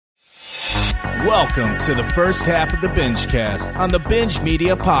Welcome to the first half of the Bingecast on the Binge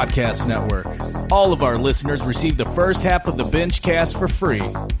Media Podcast Network. All of our listeners receive the first half of the Bingecast for free,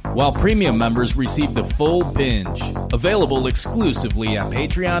 while premium members receive the full binge. Available exclusively at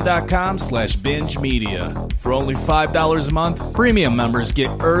patreon.com/binge media. For only $5 a month, premium members get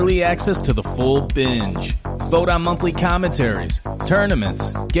early access to the full binge. Vote on monthly commentaries,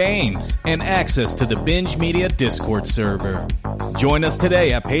 tournaments, games, and access to the Binge Media Discord server. Join us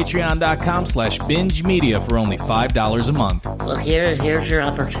today at patreon.com/binge media for only $5 a month. Well, here's your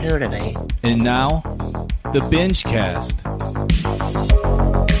opportunity. And now, the Bingecast.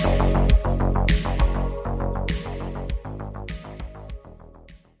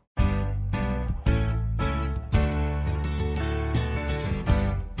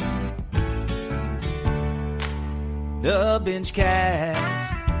 The Bingecast.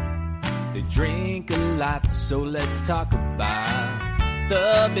 They drink a lot, so let's talk about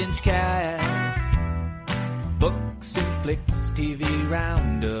the Bingecast. Books and flicks, TV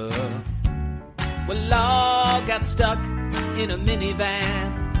roundup. We'll all got stuck in a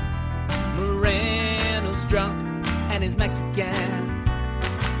minivan. Moreno's drunk and he's Mexican.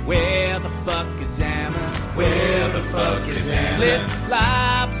 Where the fuck is Anna? Where the fuck is Anna?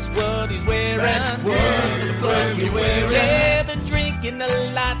 Flip-flops, what he's wearing. What the fuck you wearing? Yeah, they're drinking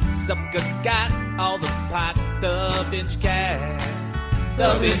a lot. Suckers got all the pot. The Bingecast.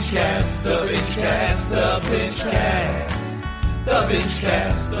 The Bingecast, the Bingecast, the Bingecast. The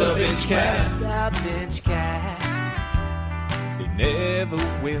Bingecast, the Bingecast. The Bingecast. They never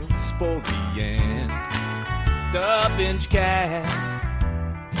will spoil the end. The Bingecast.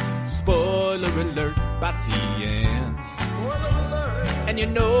 Spoiler alert by TN. Spoiler alert. And you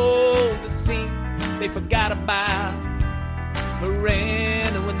know the scene they forgot about.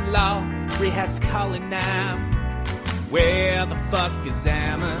 Moreno in law, rehab's calling now. Where the fuck is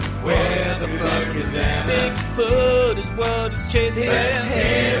Anna? Where the fuck is Anna? Bigfoot is what is chasing. His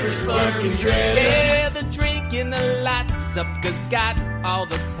hair is fucking dreading. Yeah, they're drinking a lot. Suckers got all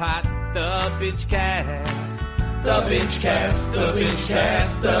the pot. The Bingecast. The Bingecast, the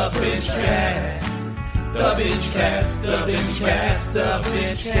Bingecast, the Bingecast. The Bingecast, the Bingecast, the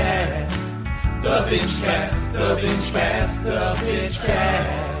Bingecast. The Bingecast, the Bingecast, the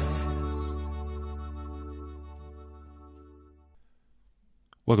Bingecast.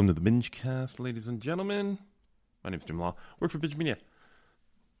 Welcome to the Bingecast, ladies and gentlemen. My name's Jim Law. Work for Binge Media.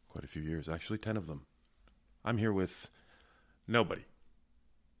 Quite a few years, actually, 10 of them. I'm here with nobody.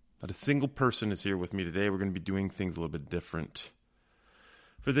 Not a single person is here with me today. We're going to be doing things a little bit different.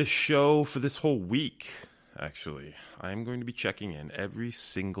 For this show, for this whole week, actually, I'm going to be checking in every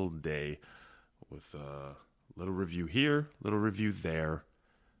single day with a little review here, little review there,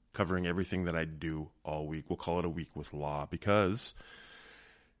 covering everything that I do all week. We'll call it a week with Law because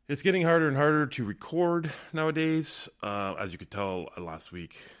it's getting harder and harder to record nowadays. As you could tell, last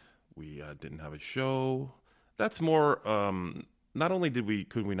week we didn't have a show. That's more... not only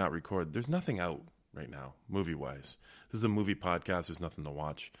could we not record, there's nothing out right now, movie-wise. This is a movie podcast. There's nothing to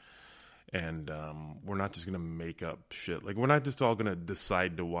watch. And we're not just going to make up shit. Like, we're not just all going to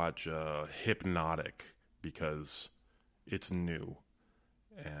decide to watch Hypnotic because it's new.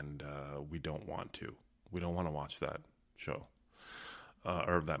 And we don't want to. We don't want to watch that show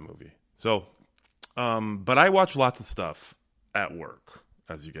or that movie. So, but I watch lots of stuff at work.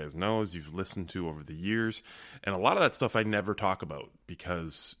 As you guys know, as you've listened to over the years. And a lot of that stuff I never talk about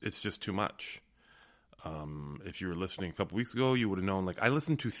because it's just too much. If you were listening a couple weeks ago, you would have known, like, I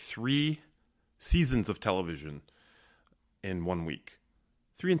listened to 3 seasons of television in 1 week.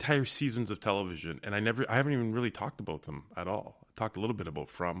 3 entire seasons of television. And I haven't even really talked about them at all. I talked a little bit about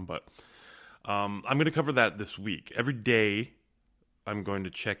From, but I'm going to cover that this week. Every day, I'm going to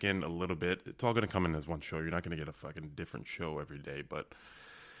check in a little bit. It's all going to come in as one show. You're not going to get a fucking different show every day, but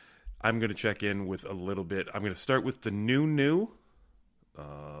I'm going to check in with a little bit. I'm going to start with the new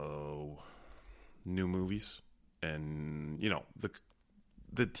movies and, you know,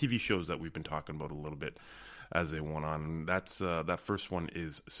 the TV shows that we've been talking about a little bit as they went on. That's that first one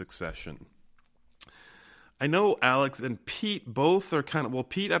is Succession. I know Alex and Pete both are kind of, well,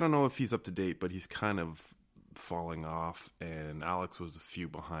 Pete, I don't know if he's up to date, but he's kind of falling off, and Alex was a few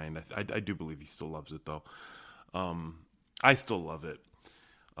behind. I do believe he still loves it, though. I still love it.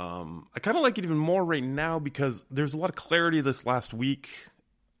 I kind of like it even more right now because there's a lot of clarity this last week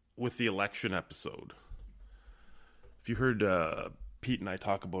with the election episode. If you heard Pete and I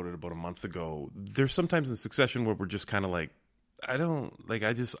talk about it about a month ago, there's sometimes in Succession where we're just kind of like, I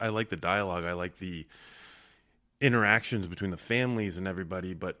like the dialogue. I like the interactions between the families and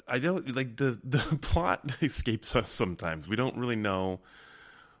everybody, but I don't like the plot escapes us sometimes. We don't really know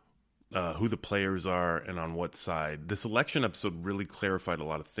who the players are and on what side. This election episode really clarified a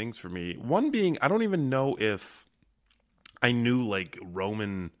lot of things for me. One being, I don't even know if I knew like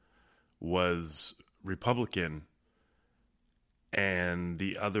Roman was Republican and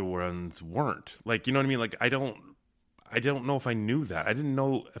the other ones weren't. Like, you know what I mean? Like, I don't know if I knew that. I didn't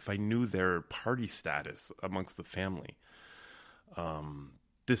know if I knew their party status amongst the family.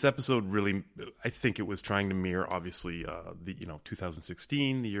 This episode really, I think it was trying to mirror, obviously,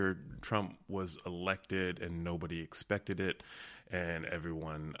 2016, the year Trump was elected and nobody expected it, and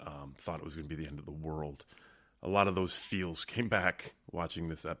everyone thought it was going to be the end of the world. A lot of those feels came back watching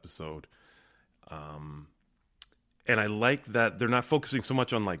this episode. And I like that they're not focusing so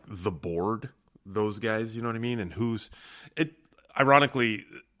much on like the board, those guys, you know what I mean? And ironically,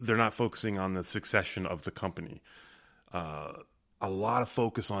 they're not focusing on the succession of the company. A lot of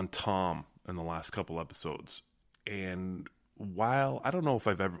focus on Tom in the last couple episodes. And while I don't know if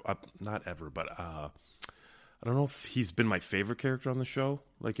I don't know if he's been my favorite character on the show.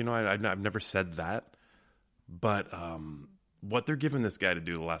 Like, you know, I've never said that. But what they're giving this guy to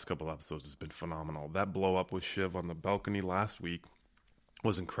do the last couple of episodes has been phenomenal. That blow up with Shiv on the balcony last week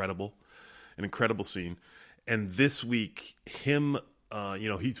was incredible. An incredible scene. And this week, him,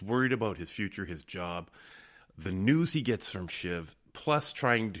 he's worried about his future, his job, the news he gets from Shiv, plus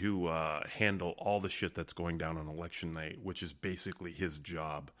trying to handle all the shit that's going down on election night, which is basically his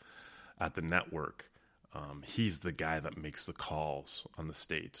job at the network. He's the guy that makes the calls on the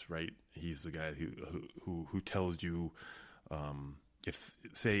states, right? He's the guy who tells you, if,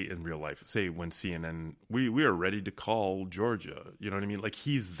 say in real life, say when CNN, we are ready to call Georgia, you know what I mean? Like,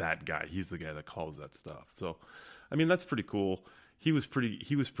 he's that guy. He's the guy that calls that stuff. So, I mean, that's pretty cool. He was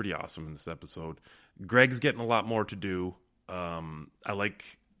pretty awesome in this episode. Greg's getting a lot more to do. I like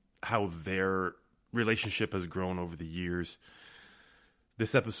how their relationship has grown over the years.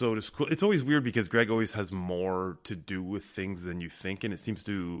 This episode is cool. It's always weird because Greg always has more to do with things than you think, and it seems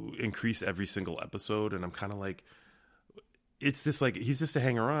to increase every single episode. And I'm kind of like, it's just like, he's just a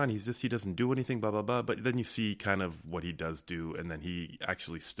hanger-on. He doesn't do anything, blah, blah, blah. But then you see kind of what he does do, and then he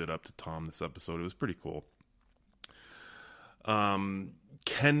actually stood up to Tom this episode. It was pretty cool.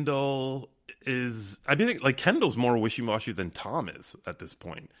 Kendall is, I mean, like, Kendall's more wishy-washy than Tom is at this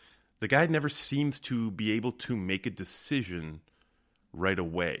point. The guy never seems to be able to make a decision right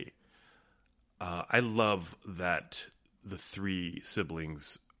away. I love that the three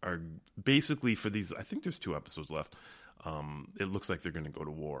siblings are basically, for these, I think there's 2 episodes left. It looks like they're going to go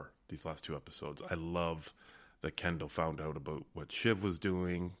to war these last 2 episodes. I love that Kendall found out about what Shiv was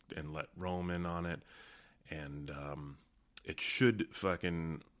doing and let Roman on it. And it should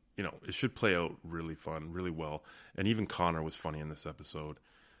it should play out really fun, really well. And even Connor was funny in this episode.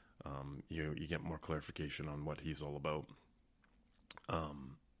 You get more clarification on what he's all about.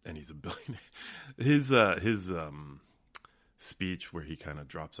 And he's a billionaire. His speech where he kind of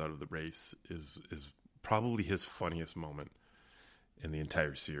drops out of the race is probably his funniest moment in the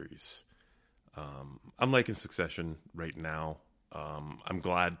entire series. I'm liking Succession right now. I'm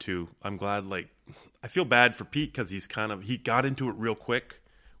glad, like, I feel bad for Pete because he got into it real quick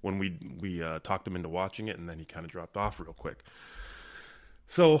when we talked him into watching it, and then he kind of dropped off real quick.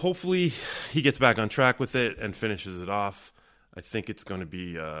 So hopefully he gets back on track with it and finishes it off. I think it's going to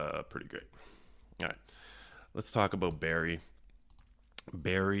be pretty great. All right, let's talk about Barry.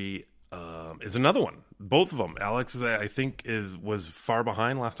 Barry is another one. Both of them. Alex, I think, was far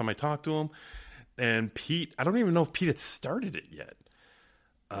behind last time I talked to him. And Pete, I don't even know if Pete had started it yet.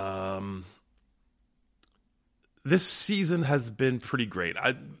 This season has been pretty great.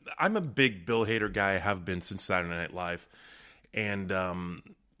 I'm a big Bill Hader guy. I have been since Saturday Night Live. And,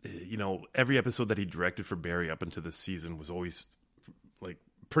 every episode that he directed for Barry up into this season was always, like,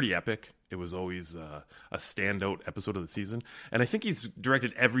 pretty epic. It was always a standout episode of the season. And I think he's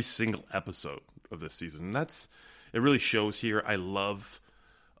directed every single episode of this season. And it really shows here. I love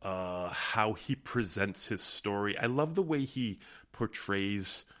how he presents his story. I love the way he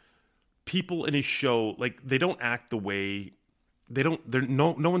portrays people in his show. Like, they don't act the way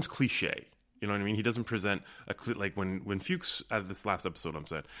no one's cliche. You know what I mean? He doesn't present like when Fuchs, out of this last episode I'm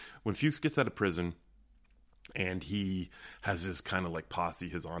saying, when Fuchs gets out of prison and he has his kind of like posse,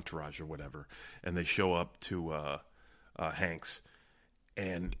 his entourage or whatever, and they show up to Hank's,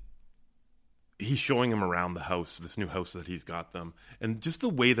 and he's showing him around the house, this new house that he's got them, and just the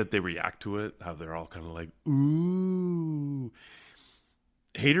way that they react to it, how they're all kind of like, ooh.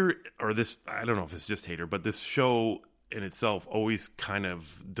 Hader, or this, I don't know if it's just Hader, but this show in itself always kind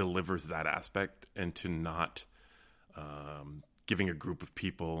of delivers that aspect, and to not giving a group of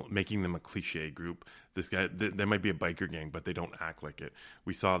people, making them a cliche group. This guy, there might be a biker gang, but they don't act like it.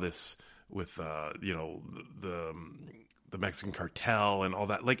 We saw this with, the Mexican cartel and all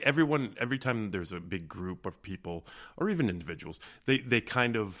that. Like everyone, every time there's a big group of people or even individuals, they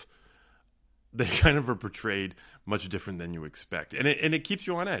kind of are portrayed much different than you expect. And it keeps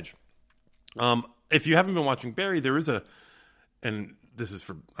you on edge. If you haven't been watching Barry, there is and this is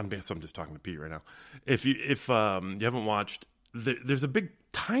I'm just talking to Pete right now. If you haven't watched, there's a big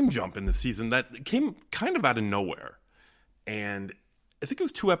time jump in the season that came kind of out of nowhere. And I think it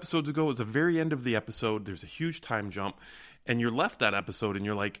was 2 episodes ago. It was the very end of the episode. There's a huge time jump, and you're left that episode, and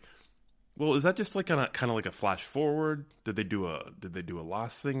you're like, "Well, is that just like kind of like a flash forward? Did they do a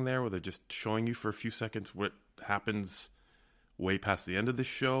lost thing there, where they're just showing you for a few seconds what happens way past the end of the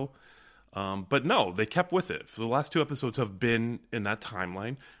show?" But no, they kept with it. So the last 2 episodes have been in that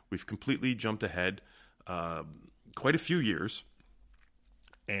timeline. We've completely jumped ahead quite a few years,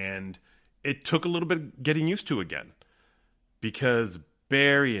 and it took a little bit getting used to again, because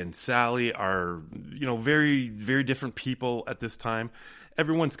Barry and Sally are, very, very different people at this time.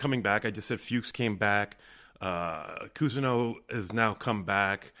 Everyone's coming back. I just said Fuchs came back. Cousineau has now come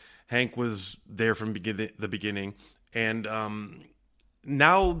back. Hank was there from the beginning. And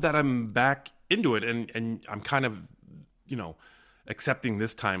now that I'm back into it and I'm kind of, accepting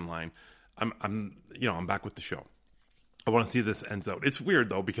this timeline, I'm back with the show. I want to see this ends out. It's weird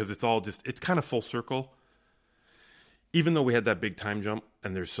though, because it's kind of full circle. Even though we had that big time jump,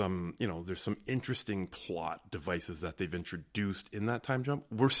 and there's some interesting plot devices that they've introduced in that time jump,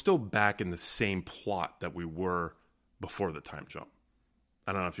 we're still back in the same plot that we were before the time jump.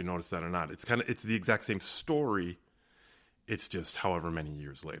 I don't know if you noticed that or not. It's the exact same story. It's just however many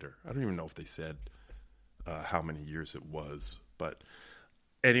years later. I don't even know if they said how many years it was, but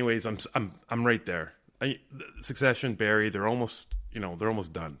anyways, I'm right there. Succession, Barry, they're almost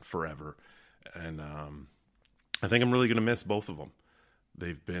done forever, and I think I'm really going to miss both of them.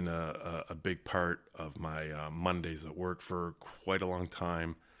 They've been a big part of my Mondays at work for quite a long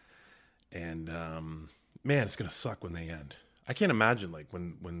time. And, man, it's going to suck when they end. I can't imagine, like,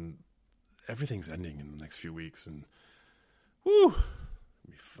 when everything's ending in the next few weeks. And, whoo,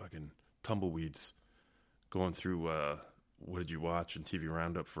 be fucking tumbleweeds going through what did you watch and TV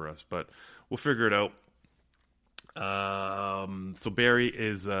Roundup for us. But we'll figure it out. So Barry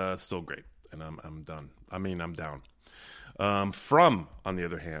is still great. And I'm done. I'm down. From, on the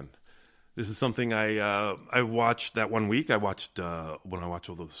other hand, this is something I watched that one week. I watched when I watched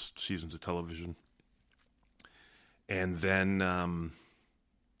all those seasons of television, and then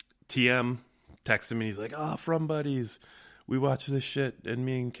TM texted me. He's like, "Oh, From buddies, we watch this shit, and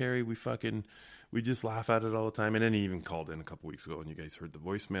me and Carrie, we just laugh at it all the time." And then he even called in a couple weeks ago, and you guys heard the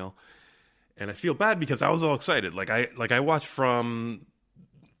voicemail. And I feel bad because I was all excited. Like I watched From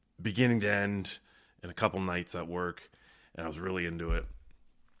beginning to end in a couple nights at work, and I was really into it.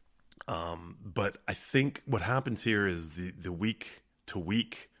 But I think what happens here is the week to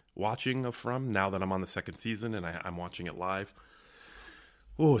week watching of From, now that I'm on the 2nd season and I'm watching it live.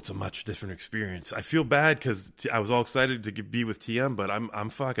 Oh, it's a much different experience. I feel bad because I was all excited to be with TM, but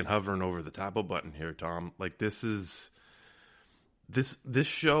I'm fucking hovering over the tap button here, Tom. Like this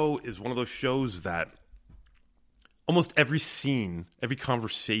show is one of those shows that almost every scene, every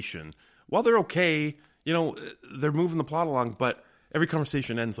conversation, while they're okay, they're moving the plot along, but every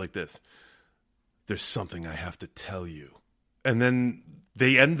conversation ends like this. There's something I have to tell you. And then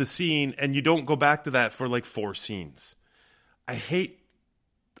they end the scene, and you don't go back to that for like 4 scenes. I hate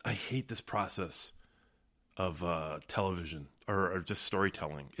this process of television or just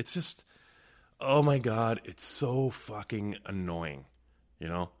storytelling. It's just, oh my God, it's so fucking annoying,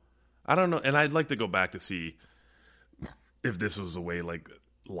 I don't know, and I'd like to go back to see if this was the way, like,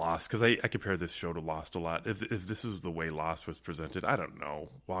 Lost, because I compare this show to Lost a lot. If this is the way Lost was presented, I don't know.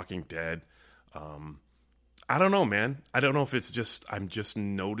 Walking Dead, I don't know, man. I don't know if it's just I'm just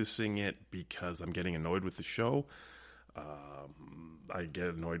noticing it because I'm getting annoyed with the show. I get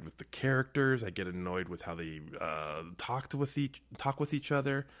annoyed with the characters. I get annoyed with how they talk with each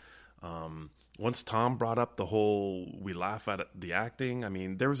other. Once Tom brought up the whole we laugh at the acting. I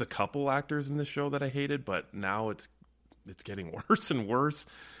mean, there was a couple actors in this show that I hated, but now it's getting worse and worse.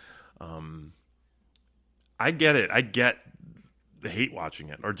 I get it. I get the hate watching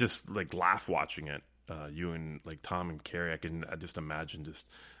it, or just like laugh watching it. You and like Tom and Carrie, I just imagine just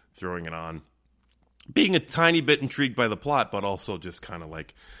throwing it on, being a tiny bit intrigued by the plot, but also just kind of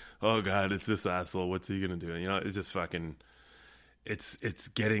like, oh God, it's this asshole. What's he gonna do? It's just fucking. It's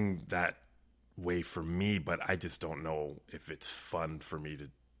getting that way for me, but I just don't know if it's fun for me to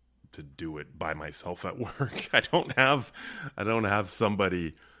to do it by myself at work. I don't have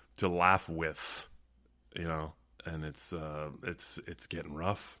somebody to laugh with, you know, and it's getting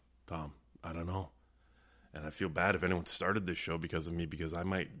rough, Tom. I don't know. And I feel bad if anyone started this show because of me, because I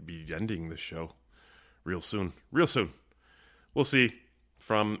might be ending this show real soon. Real soon. We'll see.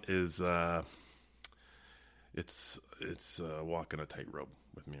 From is it's walking a tightrope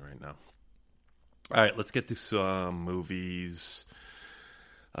with me right now. All right, let's get to some movies.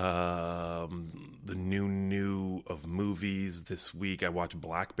 The new of movies this week. I watched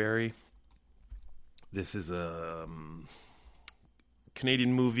Blackberry. This is a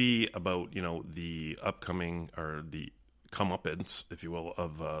Canadian movie about, you know, the upcoming, or the comeuppance, if you will,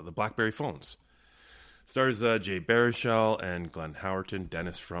 of the BlackBerry phones. Stars Jay Baruchel and Glenn Howerton,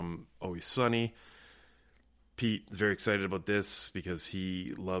 Dennis from Always Sunny. Pete is very excited about this because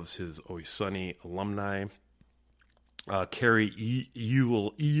he loves his Always Sunny alumni. Carrie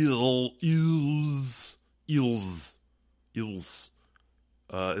Eels is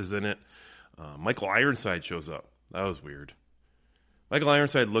in it. Michael Ironside shows up. That was weird. Michael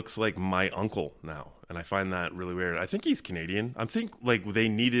Ironside looks like my uncle now, and I find that really weird. I think he's Canadian. I think like they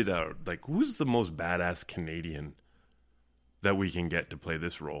needed who's the most badass Canadian that we can get to play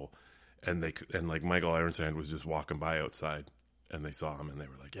this role, and like Michael Ironside was just walking by outside, and they saw him and they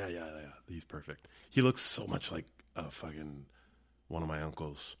were like, yeah, he's perfect. He looks so much like fucking one of my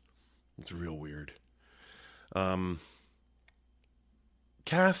uncles. It's real weird.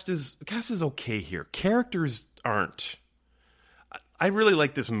 Cast is okay here. Characters aren't. I really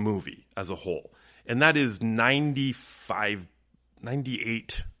like this movie as a whole, and that is 98%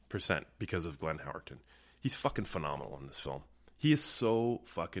 because of Glenn Howerton. He's fucking phenomenal in this film. He is so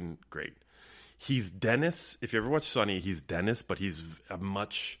fucking great. He's Dennis. If you ever watch Sunny, he's Dennis, but he's a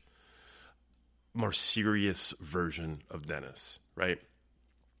much more serious version of Dennis, right?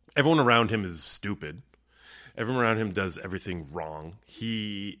 Everyone around him is stupid. Everyone around him does everything wrong.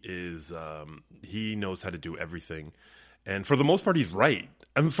 He knows how to do everything. And for the most part, he's right.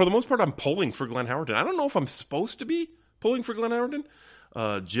 I mean, for the most part, I'm pulling for Glenn Howerton. I don't know if I'm supposed to be pulling for Glenn Howerton.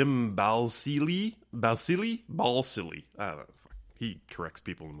 Jim Balsillie. I don't know. He corrects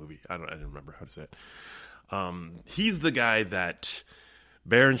people in the movie. I didn't remember how to say it. He's the guy that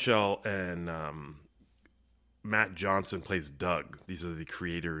Baruchel and Matt Johnson plays Doug. These are the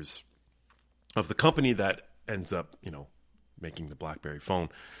creators of the company that ends up, you know, making the BlackBerry phone.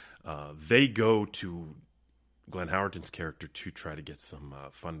 They go to Glenn Howerton's character to try to get some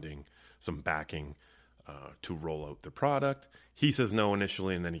funding, some backing to roll out the product. He says no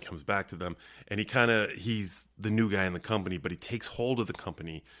initially, and then he comes back to them, and he's the new guy in the company, but he takes hold of the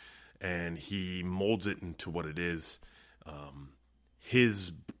company and he molds it into what it is.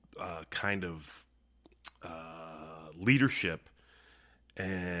 His kind of leadership,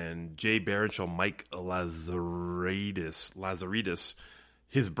 and Jay Baruchel, Mike Lazaridis,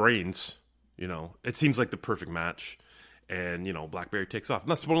 his brains, you know, it seems like the perfect match. And, you know, BlackBerry takes off. I'm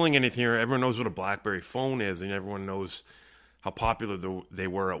not spoiling anything here. Everyone knows what a BlackBerry phone is, and everyone knows how popular they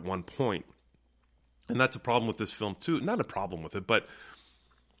were at one point. And that's a problem with this film too. Not a problem with it, but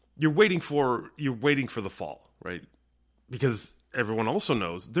you're waiting for the fall, right? Because everyone also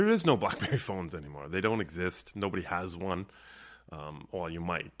knows there is no BlackBerry phones anymore. They don't exist. Nobody has one. Well, you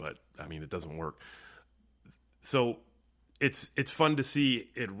might, but I mean, it doesn't work. So it's fun to see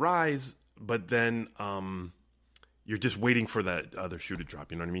it rise, but then you're just waiting for that other shoe to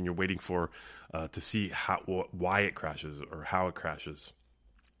drop. You know what I mean? You're waiting for to see why it crashes or how it crashes.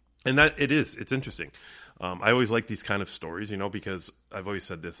 And that it's interesting. I always like these kind of stories, you know, because I've always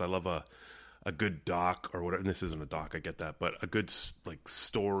said this. I love a good doc or whatever. And this isn't a doc, I get that, but a good like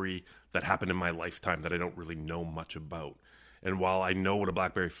story that happened in my lifetime that I don't really know much about. And while I know what a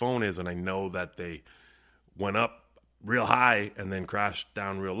BlackBerry phone is, and I know that they went up real high and then crashed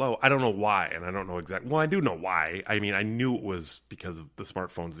down real low, I don't know why, and I don't know exactly. Well, I do know why. I mean, I knew it was because of the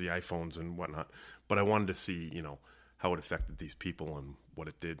smartphones, the iPhones, and whatnot. But I wanted to see, you know, how it affected these people and what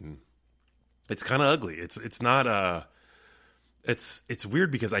it did. And it's kind of ugly. It's not it's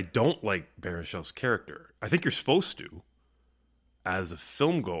weird because I don't like Baruchel's character. I think you're supposed to, as a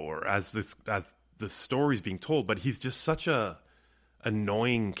film goer, as the story's being told. But he's just such a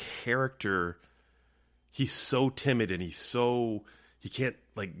annoying character. He's so timid, and he can't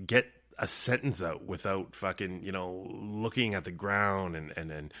like get a sentence out without fucking, you know, looking at the ground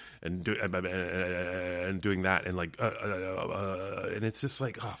and doing that, and like and it's just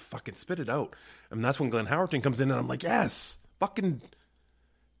like, oh, fucking spit it out. And that's when Glenn Howerton comes in, and I'm like, yes, fucking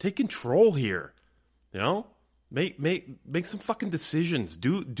take control here, you know, make some fucking decisions,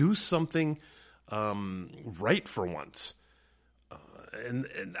 do something right for once.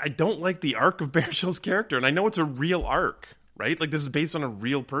 And I don't like the arc of Baruchel's character, and I know it's a real arc, right? Like, this is based on a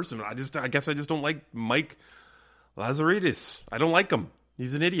real person. I guess I just don't like Mike Lazaridis. I don't like him.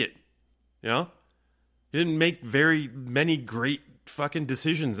 He's an idiot. You know? He didn't make very many great fucking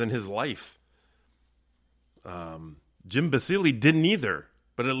decisions in his life. Jim Basile didn't either,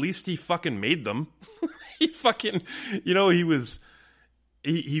 but at least he fucking made them. He fucking, you know, he's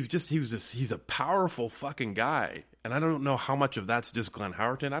a powerful fucking guy. And I don't know how much of that's just Glenn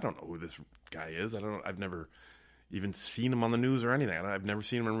Howerton. I don't know who this guy is. I've never even seen him on the news or anything. I've never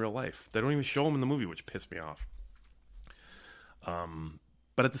seen him in real life. They don't even show him in the movie, which pissed me off.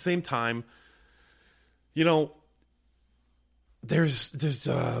 But at the same time, you know, there's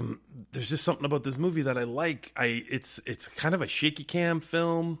just something about this movie that I like. It's kind of a shaky cam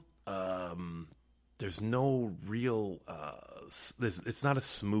film. There's no real it's not a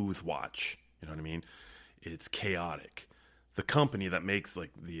smooth watch. You know what I mean? It's chaotic. The company that makes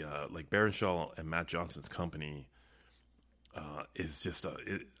like Baruchel and Matt Johnson's company is just a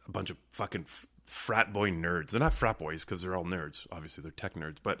bunch of fucking frat boy nerds. They're not frat boys because they're all nerds. Obviously, they're tech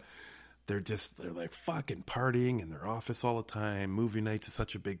nerds, but they're like fucking partying in their office all the time. Movie nights is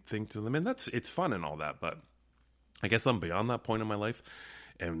such a big thing to them, and it's fun and all that. But I guess I'm beyond that point in my life,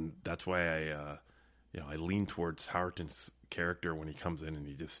 and that's why I lean towards Howerton's character when he comes in and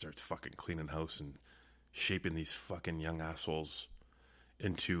he just starts fucking cleaning house and shaping these fucking young assholes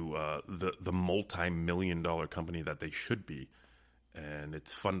into the multi-million-dollar company that they should be. And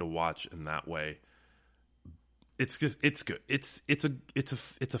it's fun to watch in that way. It's good. It's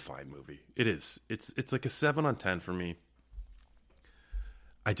a fine movie. It is. It's like a 7 on 10 for me.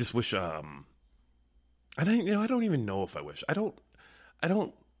 I just wish I don't even know if I wish.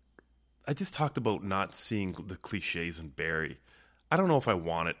 I just talked about not seeing the cliches in Barry. I don't know if I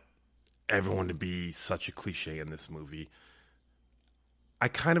wanted everyone to be such a cliche in this movie. I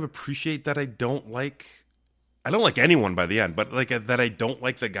kind of appreciate that I don't like anyone by the end, but like that I don't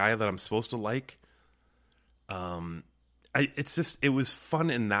like the guy that I'm supposed to like. It was fun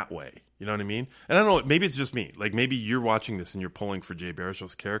in that way. You know what I mean? And I don't know, maybe it's just me. Like maybe you're watching this and you're pulling for Jay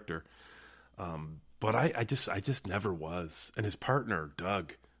Baruchel's character. But I just never was. And his partner,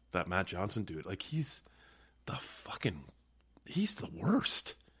 Doug, that Matt Johnson dude, like he's the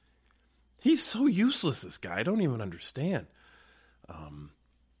worst. He's so useless, this guy. I don't even understand.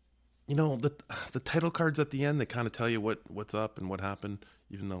 You know, the title cards at the end, they kind of tell you what's up and what happened,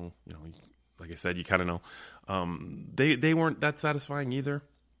 even though, you know, like I said, you kind of know. They weren't that satisfying either.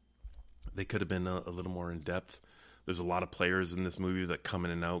 They could have been a little more in depth. There's a lot of players in this movie that come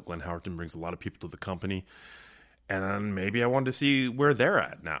in and out. Glenn Howerton brings a lot of people to the company. And maybe I wanted to see where they're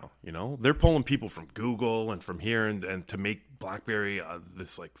at now. You know, they're pulling people from Google and from here and to make BlackBerry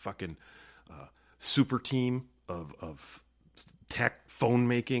this like fucking super team of tech phone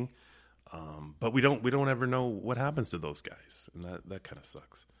making. But we don't ever know what happens to those guys, and that kind of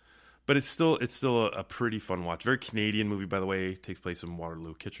sucks. But it's still a pretty fun watch. Very Canadian movie, by the way. It takes place in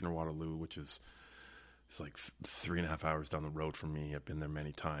Waterloo, Kitchener-Waterloo, which is it's like 3.5 hours down the road from me. I've been there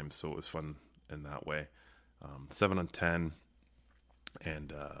many times, so it was fun in that way. 7 on 10,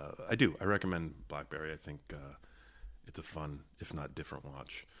 and I recommend BlackBerry. I think it's a fun, if not different,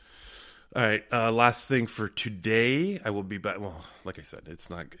 watch. All right, last thing for today. I will be back. Well, like I said, it's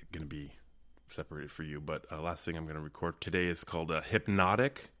not going to be separated for you, but last thing I'm going to record today is called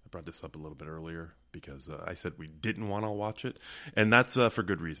Hypnotic. I brought this up a little bit earlier because I said we didn't want to watch it, and that's for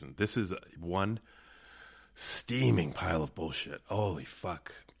good reason. This is one steaming pile of bullshit. Holy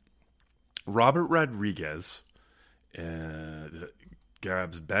fuck. Robert Rodriguez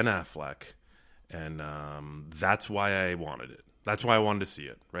grabs Ben Affleck, and that's why I wanted it. That's why I wanted to see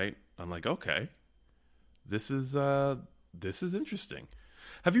it, right? I'm like, okay, this is interesting.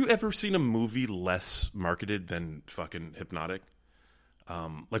 Have you ever seen a movie less marketed than fucking Hypnotic?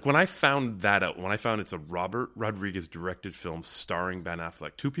 Like when I found that out, when I found it's a Robert Rodriguez directed film starring Ben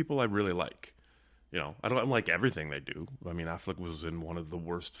Affleck, two people I really like. You know, I don't like everything they do. I mean, Affleck was in one of the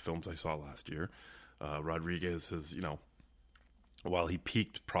worst films I saw last year. Rodriguez has, you know, while he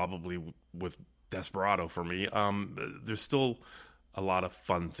peaked probably with Desperado for me, there's still a lot of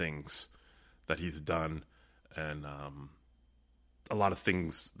fun things that he's done, and a lot of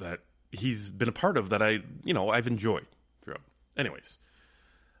things that he's been a part of that I've enjoyed throughout. Anyways,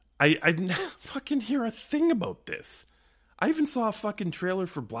 I didn't fucking hear a thing about this. I even saw a fucking trailer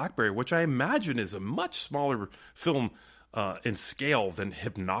for BlackBerry, which I imagine is a much smaller film in scale than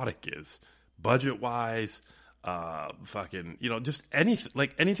Hypnotic is, budget-wise. Fucking, you know, just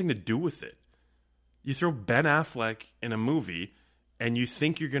anything to do with it. You throw Ben Affleck in a movie, and you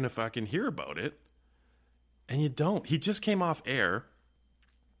think you're gonna fucking hear about it, and you don't. He just came off air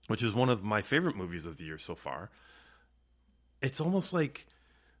which is one of my favorite movies of the year so far. It's almost like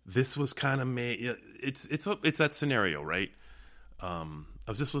this was kind of made. It's that scenario, right? I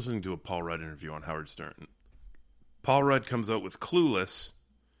was just listening to a Paul Rudd interview on Howard Stern. Paul Rudd comes out with Clueless,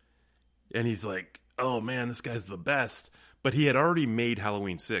 and he's like, "Oh man, this guy's the best." But he had already made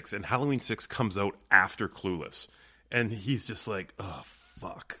Halloween 6, and Halloween 6 comes out after Clueless, and he's just like, "Oh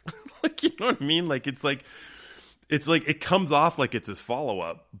fuck," like, you know what I mean? Like it's like it comes off like it's his follow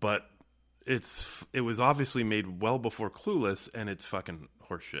up, but it was obviously made well before Clueless, and it's fucking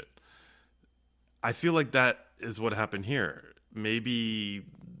horseshit. I feel like that is what happened here. Maybe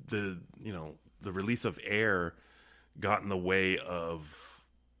the release of Air got in the way of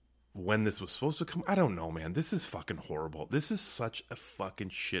when this was supposed to come. I don't know, man. This is fucking horrible. This is such a fucking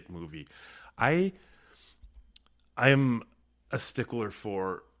shit movie. I am a stickler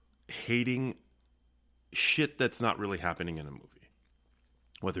for hating shit that's not really happening in a movie.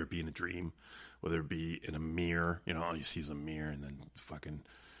 Whether it be in a dream, whether it be in a mirror. You know, all you see is a mirror, and then fucking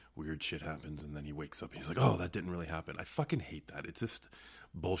weird shit happens, and then he wakes up and he's like, "Oh, that didn't really happen." I fucking hate that. It's just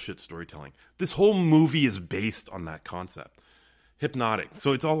bullshit storytelling. This whole movie is based on that concept. Hypnotic.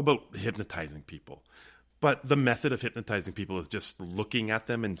 So it's all about hypnotizing people. But the method of hypnotizing people is just looking at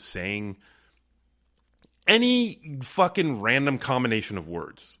them and saying any fucking random combination of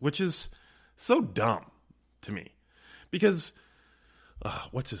words, which is so dumb to me. Because,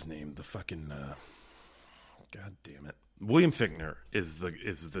 what's his name? The fucking, God damn it. William Fichtner is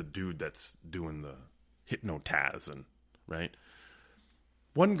the dude that's doing the hypnotaz, and right?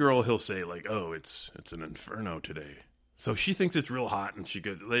 One girl, he'll say like, "Oh, it's an inferno today." So she thinks it's real hot, and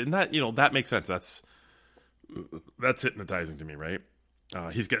and that, that makes sense. That's hypnotizing to me, right?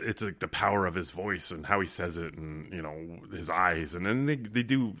 It's like the power of his voice and how he says it, and his eyes, and then they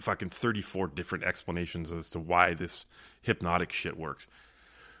do fucking 34 different explanations as to why this hypnotic shit works.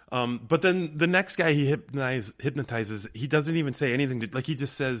 But then the next guy he hypnotizes, he doesn't even say anything. Like he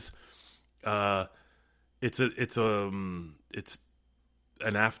just says, it's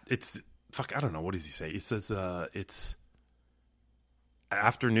fuck, I don't know, what does he say? He says, it's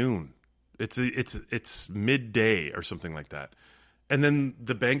afternoon. It's midday or something like that. And then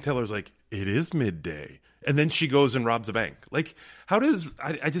the bank teller's like, "It is midday." And then she goes and robs a bank. Like, how does,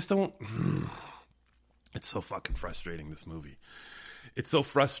 I just don't, it's so fucking frustrating, this movie. It's so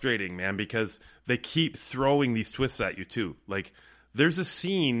frustrating, man, because they keep throwing these twists at you too. Like, there's a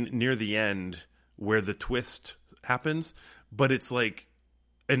scene near the end where the twist happens, but it's like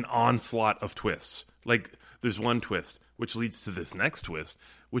an onslaught of twists. Like, there's one twist, which leads to this next twist,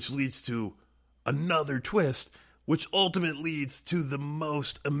 which leads to another twist, which ultimately leads to the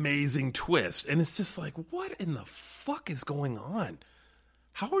most amazing twist. And it's just like, what in the fuck is going on?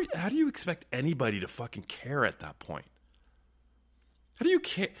 How do you expect anybody to fucking care at that point? How do you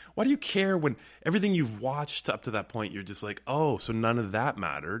care? Why do you care when everything you've watched up to that point, you're just like, oh, so none of that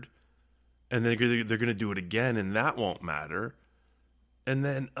mattered. And then they're going to do it again, and that won't matter. And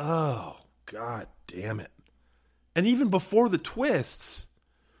then, oh, God damn it. And even before the twists,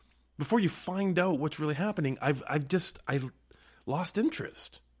 before you find out what's really happening, I lost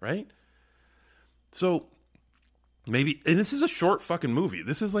interest, right? So maybe, and this is a short fucking movie.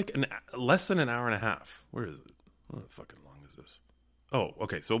 This is like less than an hour and a half. Where is it? What the fucking long is this? Oh,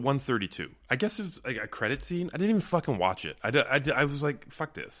 okay. So 1:32. I guess it was like a credit scene. I didn't even fucking watch it. I was like,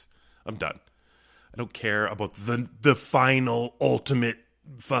 fuck this. I'm done. I don't care about the final ultimate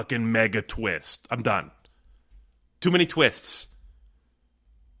fucking mega twist. I'm done. Too many twists.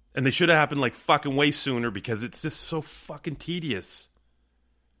 And they should have happened like fucking way sooner, because it's just so fucking tedious.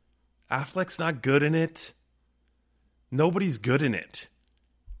 Affleck's not good in it. Nobody's good in it.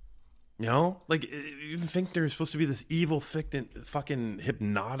 You know? Like, even Fichtner supposed to be this evil fucking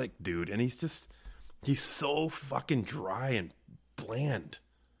hypnotic dude, and he's so fucking dry and bland.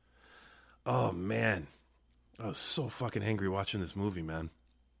 Oh, man. I was so fucking angry watching this movie, man.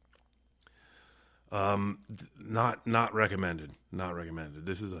 Not recommended. Not recommended.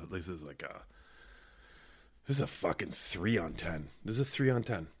 This is a fucking 3 on 10. This is a 3 on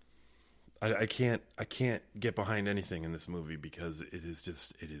 10. I can't get behind anything in this movie, because it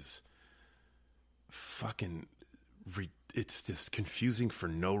is fucking, it's just confusing for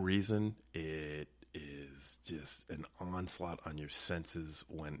no reason. It is just an onslaught on your senses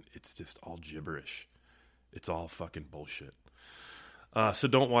when it's just all gibberish. It's all fucking bullshit. So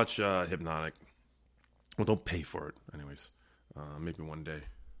don't watch Hypnotic. Well, don't pay for it, anyways. Maybe one day,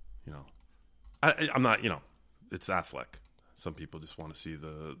 I'm not, it's Affleck. Some people just want to see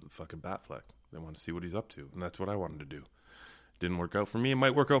the fucking Batfleck. They want to see what he's up to, and that's what I wanted to do. Didn't work out for me. It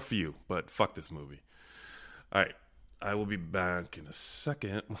might work out for you, but fuck this movie. All right. I will be back in a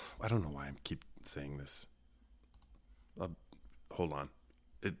second. I don't know why I keep saying this. Hold on.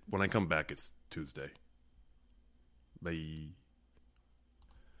 When I come back, it's Tuesday. Bye.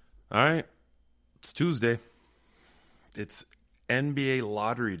 All right. It's Tuesday. It's NBA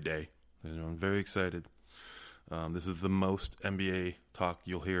Lottery Day. I'm very excited. This is the most NBA talk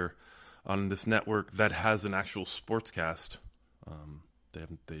you'll hear on this network that has an actual sportscast.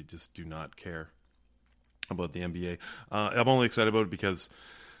 They just do not care about the NBA. I'm only excited about it because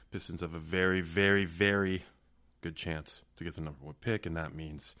Pistons have a very, very, very good chance to get the number one pick, and that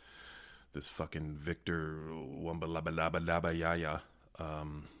means this fucking Victor Wembanyama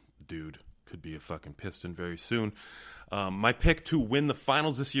dude could be a fucking Piston very soon. My pick to win the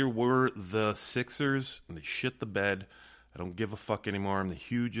finals this year were the Sixers, and they shit the bed. I don't give a fuck anymore. I'm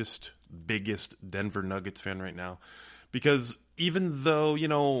the biggest Denver Nuggets fan right now. Because even though,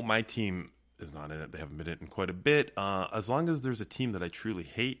 my team is not in it, they haven't been in it in quite a bit, as long as there's a team that I truly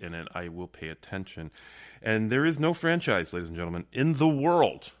hate in it, I will pay attention. And there is no franchise, ladies and gentlemen, in the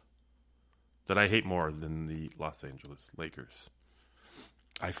world that I hate more than the Los Angeles Lakers.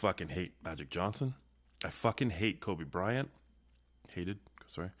 I fucking hate Magic Johnson. I fucking hate Kobe Bryant. I hate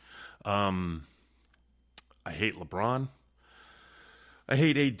LeBron. I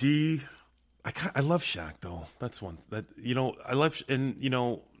hate AD. I love Shaq though. That's one that I love, and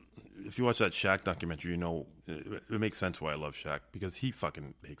if you watch that Shaq documentary, it makes sense why I love Shaq, because he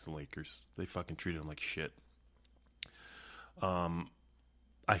fucking hates the Lakers. They fucking treat him like shit. I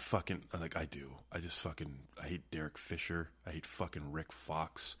hate Derek Fisher. I hate fucking Rick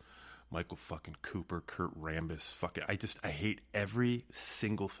Fox, Michael fucking Cooper, Kurt Rambis. I hate every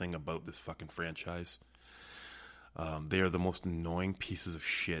single thing about this fucking franchise. They are the most annoying pieces of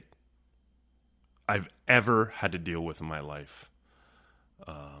shit I've ever had to deal with in my life.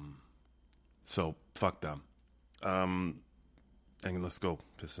 So fuck them. And let's go,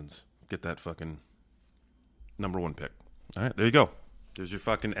 Pistons. Get that fucking number one pick. All right, there you go. There's your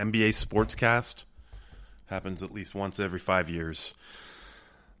fucking NBA sportscast. Happens at least once every 5 years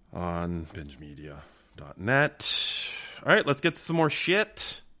on bingemedia.net. All right, let's get to some more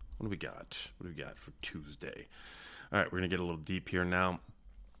shit. What do we got? For Tuesday? All right, we're going to get a little deep here now.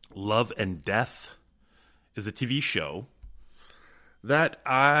 Love and Death is a TV show that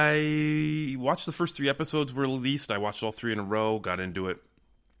I watched. The first 3 episodes were released. I watched all 3 in a row, got into it.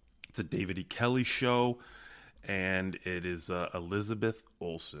 It's a David E. Kelly show, and it is Elizabeth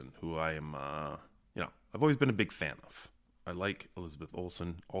Olsen, who I am, I've always been a big fan of. I like Elizabeth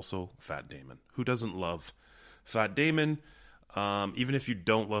Olsen, also Fat Damon. Who doesn't love Fat Damon? Even if you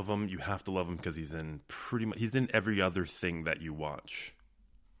don't love him, you have to love him because he's in every other thing that you watch.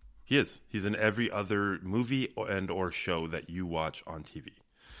 He is. He's in every other movie and or show that you watch on TV.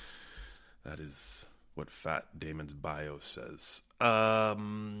 That is what Fat Damon's bio says.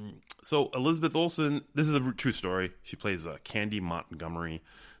 So Elizabeth Olsen, this is a true story. She plays Candy Montgomery.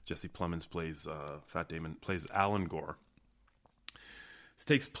 Jesse Plemons plays Fat Damon, plays Alan Gore. This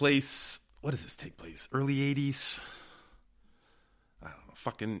takes place, what does this take place? Early 80s? I don't know.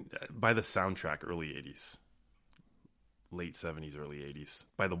 Fucking, by the soundtrack, early 80s. Late 70s, early 80s.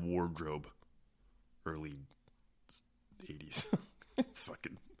 By the wardrobe, early 80s. I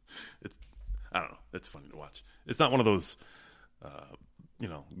don't know. It's funny to watch. It's not one of those,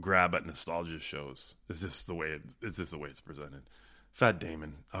 grab at nostalgia shows. It's just the way it's presented. Fat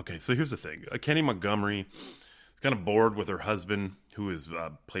Damon. Okay, so here's the thing. Kenny Montgomery is kind of bored with her husband, who is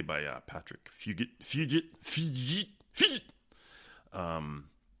played by Patrick Fugit.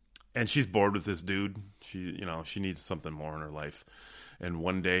 And she's bored with this dude. She needs something more in her life. And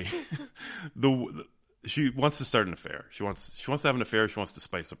one day, she wants to start an affair. She wants to have an affair. She wants to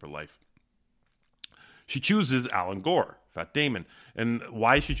spice up her life. She chooses Alan Gore, Fat Damon. And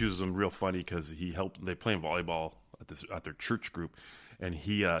why she chooses him, real funny, because they play volleyball at their church group, and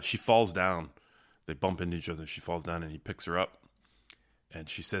she falls down. They bump into each other. She falls down, and he picks her up, and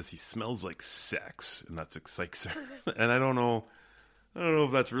she says he smells like sex, and that excites her. And I don't know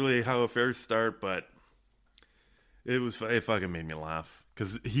if that's really how affairs start, but it fucking made me laugh,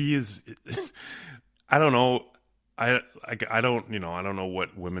 because he is. I don't know. I don't know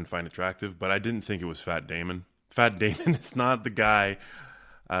what women find attractive, but I didn't think it was Fat Damon. Fat Damon is not the guy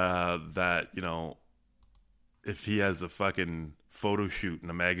that, if he has a fucking photo shoot in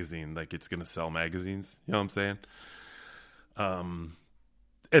a magazine, like, it's going to sell magazines. You know what I'm saying?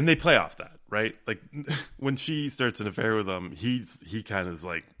 And they play off that, right? Like, when she starts an affair with him, he kind of is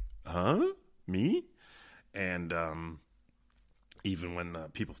like, huh? Me? And even when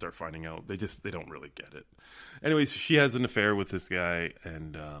people start finding out, they don't really get it. Anyways, she has an affair with this guy,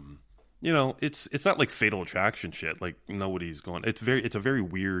 and it's not like Fatal Attraction shit. Like nobody's going. It's a very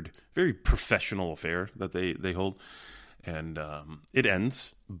weird, very professional affair that they hold, and it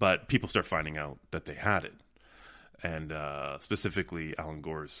ends. But people start finding out that they had it, and specifically Alan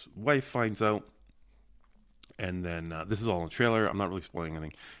Gore's wife finds out, and then this is all in the trailer. I'm not really spoiling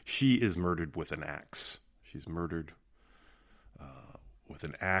anything. She is murdered with an axe. She's murdered with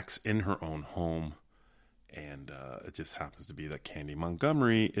an axe in her own home. And it just happens to be that Candy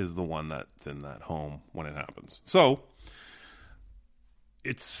Montgomery is the one that's in that home when it happens. So,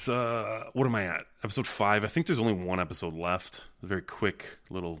 it's, what am I at? Episode 5. I think there's only one episode left. A very quick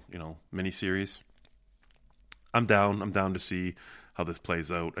little, mini-series. I'm down to see how this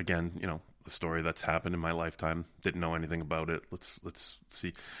plays out. Again, a story that's happened in my lifetime. Didn't know anything about it. Let's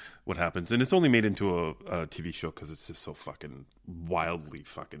see what happens. And it's only made into a TV show because it's just so fucking wildly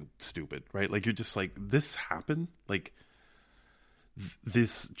fucking stupid, right? Like, you're just like, this happened? Like,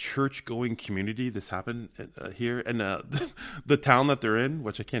 this church-going community, this happened here? And the town that they're in,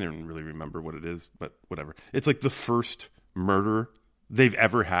 which I can't even really remember what it is, but whatever. It's like the first murder they've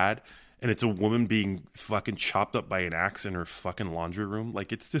ever had. And it's a woman being fucking chopped up by an axe in her fucking laundry room.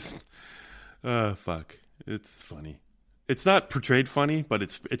 Like, it's just... fuck. It's funny. It's not portrayed funny, but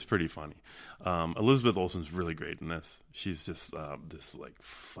it's pretty funny. Elizabeth Olsen's really great in this. She's just this like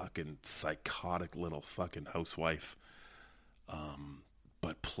fucking psychotic little fucking housewife,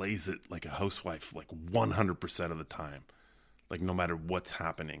 but plays it like a housewife like 100% of the time. Like no matter what's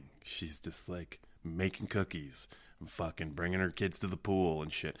happening, she's just like making cookies and fucking bringing her kids to the pool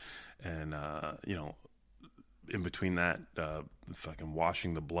and shit. And in between that, fucking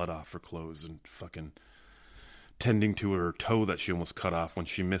washing the blood off her clothes and fucking tending to her toe that she almost cut off when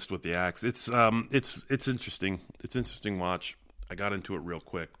she missed with the axe. It's interesting. It's an interesting watch. I got into it real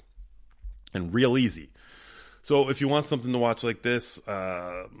quick and real easy. So if you want something to watch like this,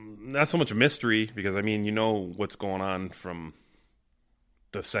 not so much a mystery because I mean what's going on from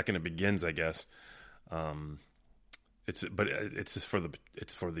the second it begins, I guess. It's just for the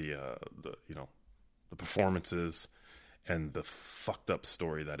performances and the fucked up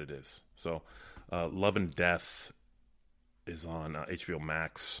story that it is. So, Love and Death is on HBO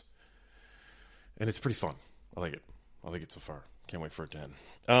Max, and it's pretty fun. I like it. I like it so far. Can't wait for it to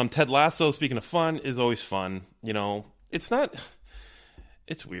end. Ted Lasso, speaking of fun, is always fun. It's not.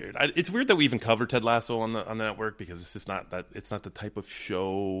 It's weird. It's weird that we even cover Ted Lasso on the network because it's just not that. It's not the type of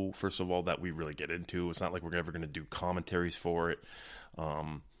show, first of all, that we really get into. It's not like we're ever going to do commentaries for it.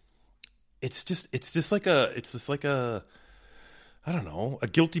 It's just like a I don't know, a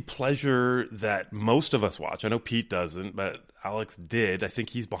guilty pleasure that most of us watch. I know Pete doesn't, but Alex did. I think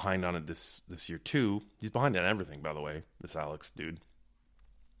he's behind on it this year too. He's behind on everything, by the way, this Alex dude.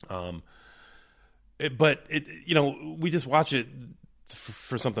 We just watch it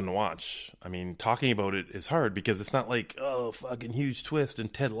for something to watch. I mean, talking about it is hard because it's not like, oh, fucking huge twist in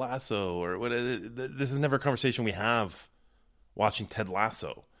Ted Lasso or what. This is never a conversation we have watching Ted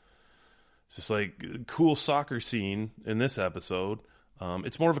Lasso. It's just like cool soccer scene in this episode.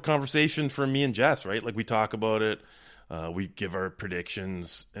 It's more of a conversation for me and Jess, right? Like we talk about it. We give our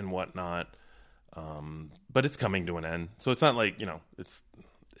predictions and whatnot. But it's coming to an end. So it's not like,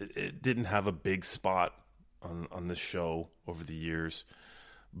 it didn't have a big spot on this show over the years,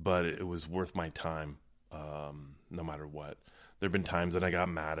 but it was worth my time, no matter what. There have been times that I got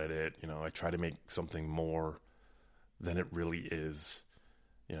mad at it. I try to make something more than it really is.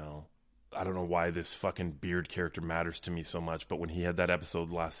 I don't know why this fucking Beard character matters to me so much, but when he had that episode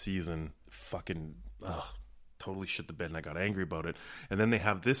last season, fucking totally shit the bed, and I got angry about it. And then they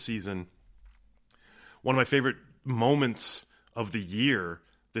have this season. One of my favorite moments of the year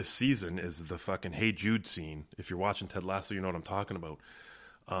this season is the fucking Hey Jude scene. If you're watching Ted Lasso, you know what I'm talking about.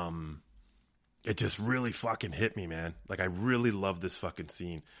 It just really fucking hit me, man. Like, I really love this fucking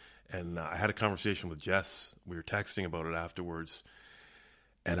scene. And I had a conversation with Jess. We were texting about it afterwards.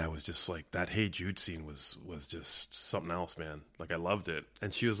 And I was just like, that Hey Jude scene was just something else, man. Like, I loved it.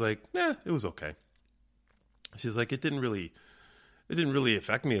 And she was like, it was okay. She's like, it didn't really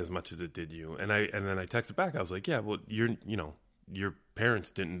affect me as much as it did you. And then I texted back. I was like, yeah, well, your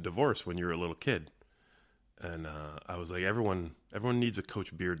parents didn't divorce when you were a little kid. And I was like, everyone needs a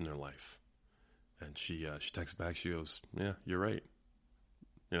Coach Beard in their life. And she texted back. She goes, yeah, you're right.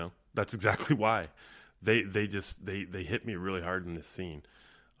 That's exactly why. They hit me really hard in this scene.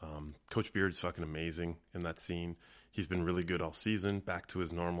 Coach Beard's fucking amazing in that scene. He's been really good all season, back to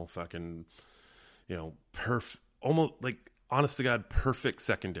his normal fucking, almost like, honest to God, perfect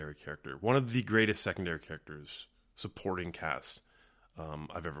secondary character. One of the greatest secondary characters, supporting cast,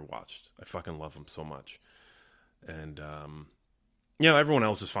 I've ever watched. I fucking love him so much. And, everyone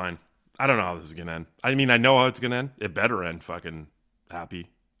else is fine. I don't know how this is gonna end. I mean, I know how it's gonna end. It better end fucking happy.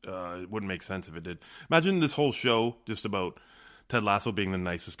 It wouldn't make sense if it did. Imagine this whole show just about Ted Lasso being the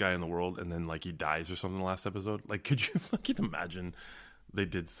nicest guy in the world, and then like he dies or something in the last episode. Like, could you fucking imagine they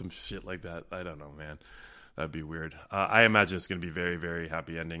did some shit like that? I don't know, man. That'd be weird. I imagine it's going to be very, very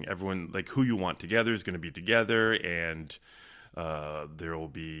happy ending. Everyone, like, who you want together is going to be together, and there will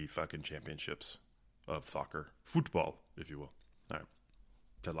be fucking championships of soccer, football, if you will. All right,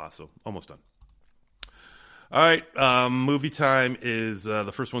 Ted Lasso, almost done. All right, movie time is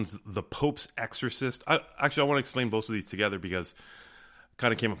the first one's The Pope's Exorcist. I want to explain both of these together because I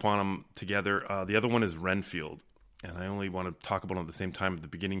kind of came upon them together. The other one is Renfield, and I only want to talk about them at the same time at the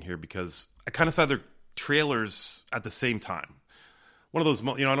beginning here because I kind of saw their trailers at the same time. One of those,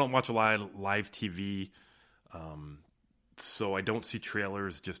 I don't watch a lot of live TV, so I don't see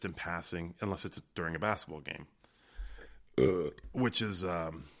trailers just in passing unless it's during a basketball game, which is...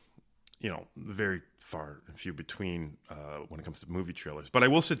 very far and few between when it comes to movie trailers. But I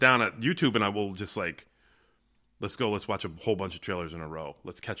will sit down at YouTube and I will just let's watch a whole bunch of trailers in a row.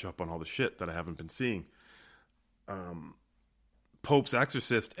 Let's catch up on all the shit that I haven't been seeing. Pope's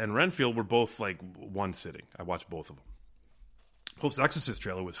Exorcist and Renfield were both like one sitting. I watched both of them. Pope's Exorcist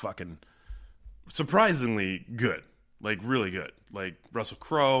trailer was fucking surprisingly good. Like really good. Like Russell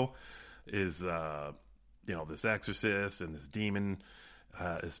Crowe is, this exorcist and this demon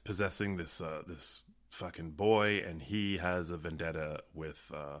is possessing this fucking boy, and he has a vendetta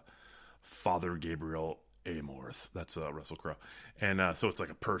with Father Gabriel Amorth. That's Russell Crowe, and so it's like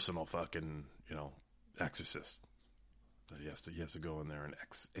a personal fucking exorcist that he has to go in there and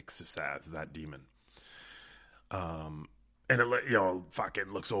exorcise that demon. And it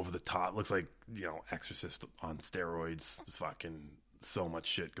fucking looks over the top. Looks like Exorcist on steroids. Fucking so much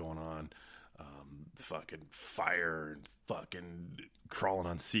shit going on. Fucking fire and fucking crawling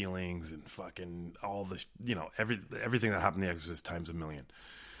on ceilings and fucking all this, everything that happened in The Exorcist times a million.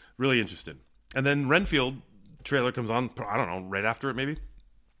 Really interested. And then Renfield trailer comes on, I don't know, right after it maybe.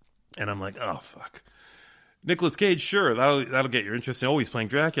 And I'm like, oh fuck. Nicolas Cage, sure, that'll get your interest. Oh, he's playing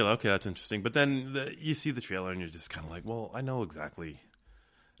Dracula. Okay, that's interesting. But then you see the trailer and you're just kind of like, well, I know exactly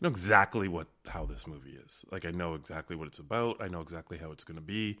how this movie is. Like, I know exactly what it's about. I know exactly how it's going to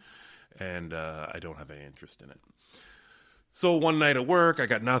be. And I don't have any interest in it. So one night at work, I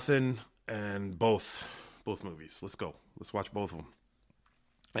got nothing, and both movies. Let's go. Let's watch both of them.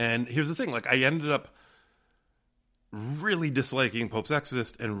 And here's the thing: like, I ended up really disliking Pope's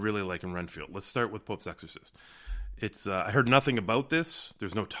Exorcist and really liking Renfield. Let's start with Pope's Exorcist. It's I heard nothing about this.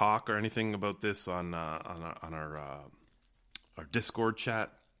 There's no talk or anything about this on our Discord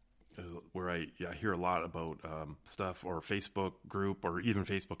chat, where I hear a lot about stuff, or Facebook group, or even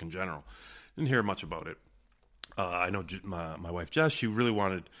Facebook in general. Didn't hear much about it. I know my wife Jess, she really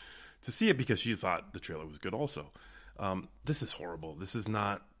wanted to see it because she thought the trailer was good also. This is horrible. This is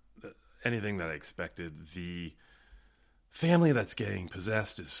not anything that I expected. The family that's getting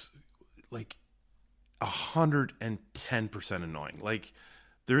possessed is like 110% annoying. Like,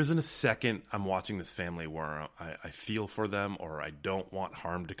 there isn't a second I'm watching this family where I feel for them or I don't want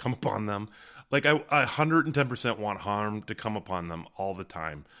harm to come upon them. Like, I 110% want harm to come upon them all the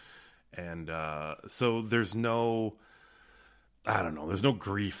time. And so there's no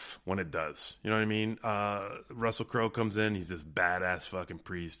grief when it does. You know what I mean? Russell Crowe comes in. He's this badass fucking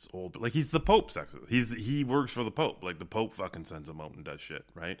priest, like he's the Pope's exorcist. He works for the Pope. Like, the Pope fucking sends him out and does shit,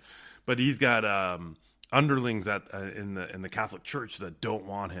 right? But he's got underlings in the Catholic Church that don't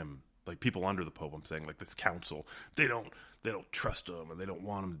want him. Like, people under the Pope, I'm saying, like this council, they don't trust him and they don't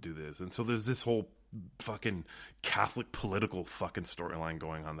want him to do this. And so there's this whole fucking Catholic political fucking storyline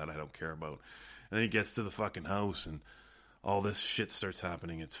going on that I don't care about. And then he gets to the fucking house and all this shit starts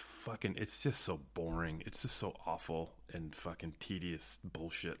happening. It's just so boring. It's just so awful and fucking tedious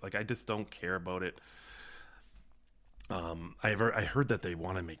bullshit. Like, I just don't care about it. I heard that they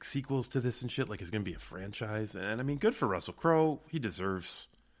want to make sequels to this and shit. Like, it's going to be a franchise. And I mean, good for Russell Crowe. He deserves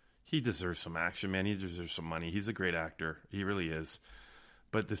some action, man. He deserves some money. He's a great actor. He really is.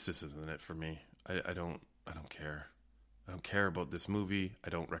 But this just isn't it for me. I don't care. I don't care about this movie. I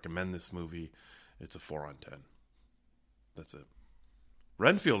don't recommend this movie. It's a 4 on 10. That's it.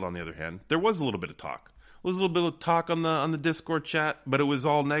 Renfield, on the other hand, there was a little bit of talk. There was a little bit of talk on the Discord chat, but it was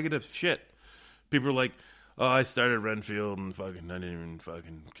all negative shit. People were like, oh, I started Renfield and fucking I didn't even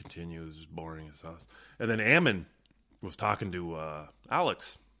fucking continue. It was just boring as hell. And then Ammon was talking to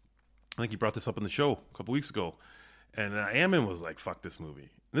Alex. I think he brought this up on the show a couple weeks ago. And Ammon was like, fuck this movie.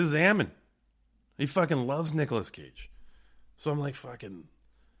 This is Ammon. He fucking loves Nicolas Cage. So I'm like, fucking,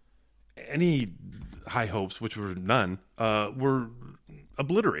 any high hopes, which were none, were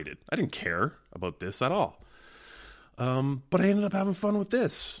obliterated. I didn't care about this at all. But I ended up having fun with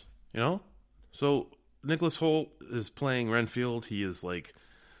this, you know? So Nicholas Hoult is playing Renfield. He is like,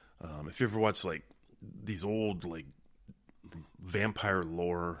 if you ever watch like these old like vampire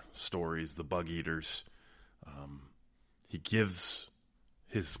lore stories, the Bug Eaters, he gives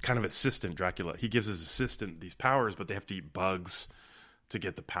his kind of assistant, Dracula, he gives his assistant these powers, but they have to eat bugs to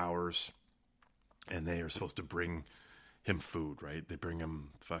get the powers. And they are supposed to bring him food, right? They bring him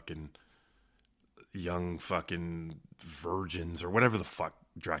fucking young fucking virgins or whatever the fuck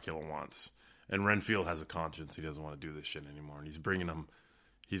Dracula wants. And Renfield has a conscience. He doesn't want to do this shit anymore. And he's bringing them,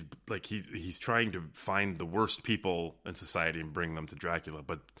 he's like, he's trying to find the worst people in society and bring them to Dracula.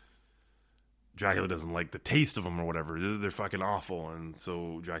 But Dracula doesn't like the taste of them or whatever. They're fucking awful. And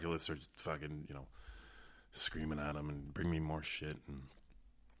so Dracula starts fucking, you know, screaming at him and bring me more shit. And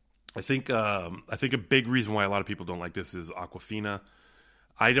I think a big reason why a lot of people don't like this is Awkwafina.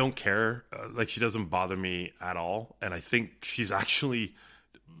 I don't care. Like, she doesn't bother me at all. And I think she's actually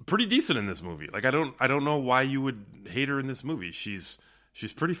pretty decent in this movie. Like, I don't know why you would hate her in this movie. She's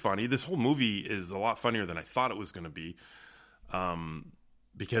pretty funny. This whole movie is a lot funnier than I thought it was going to be.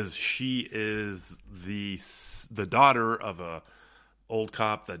 Because she is the daughter of a old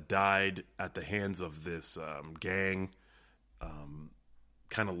cop that died at the hands of this gang,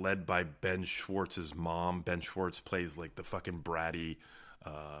 kind of led by Ben Schwartz's mom. Ben Schwartz plays like the fucking bratty,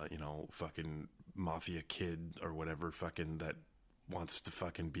 fucking mafia kid or whatever, fucking that wants to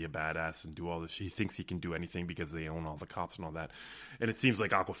fucking be a badass and do all this. He thinks he can do anything because they own all the cops and all that. And it seems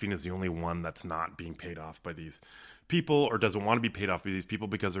like Awkwafina is the only one that's not being paid off by these people, or doesn't want to be paid off by these people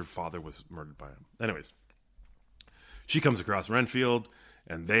because her father was murdered by him. Anyways, she comes across Renfield,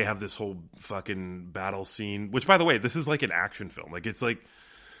 and they have this whole fucking battle scene, which, by the way, this is like an action film. Like, it's like,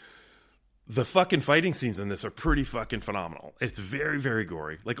 the fucking fighting scenes in this are pretty fucking phenomenal. It's very, very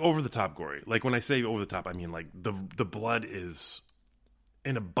gory. Like, over-the-top gory. Like, when I say over-the-top, I mean, like, the blood is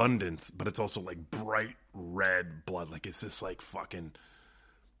in abundance, but it's also, like, bright red blood. Like, it's this, like, fucking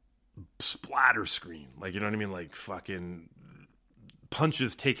splatter screen. Like, you know what I mean? Like, fucking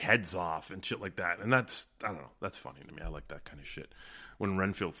punches take heads off and shit like that. And that's, I don't know, that's funny to me. I like that kind of shit. When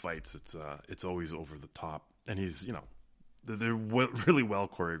Renfield fights, it's always over the top. And he's, you know, they're really well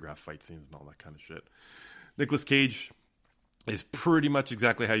choreographed fight scenes and all that kind of shit. Nicolas Cage is pretty much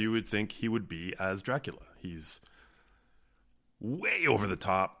exactly how you would think he would be as Dracula. He's way over the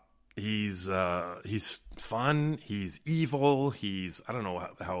top. He's fun. He's evil. I don't know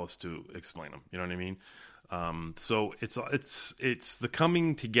how else to explain him. You know what I mean? So it's the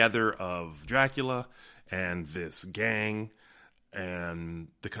coming together of Dracula and this gang, and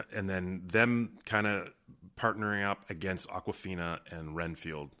then them kind of partnering up against Awkwafina and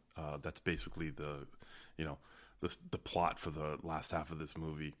Renfield. That's basically the plot for the last half of this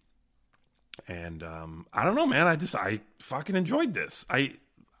movie. And I don't know, man. I fucking enjoyed this.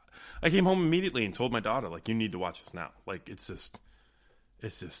 I came home immediately and told my daughter, like, you need to watch this now. Like, it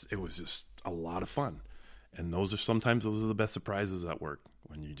was just a lot of fun. And those are the best surprises at work,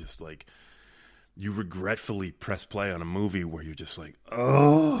 when you just, like, you regretfully press play on a movie where you're just like,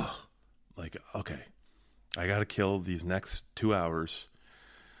 oh, like, okay, I got to kill these next 2 hours.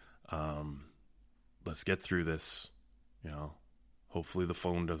 Let's get through this, you know. Hopefully the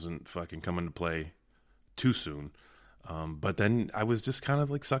phone doesn't fucking come into play too soon. But then I was just kind of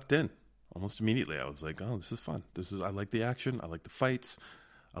like sucked in almost immediately. I was like, oh, this is fun. I like the action. I like the fights.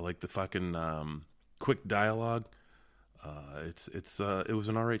 I like the fucking quick dialogue. It was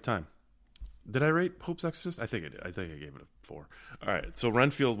an all right time. Did I rate Pope's Exorcist? I think I did. I think I gave it a 4. All right. So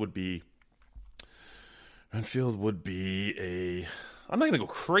Renfield would be a, I'm not going to go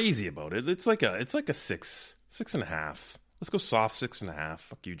crazy about it. It's like a 6.5. Let's go soft 6.5.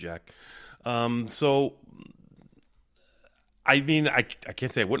 Fuck you, Jack. So, I mean, I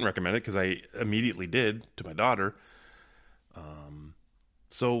can't say I wouldn't recommend it because I immediately did to my daughter.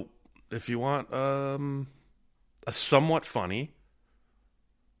 So, if you want a somewhat funny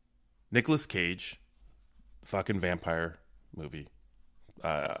Nicolas Cage fucking vampire movie,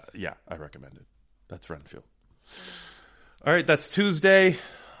 yeah, I recommend it. That's Renfield. All right, that's Tuesday.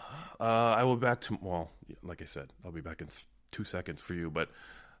 I will be back like I said, I'll be back in 2 seconds for you, but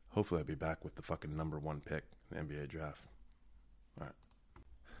hopefully I'll be back with the fucking number 1 pick in the NBA draft. All right.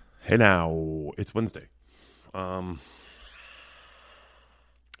 Hey now, it's Wednesday.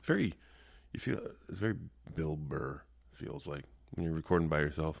 It's very Bill Burr feels like when you're recording by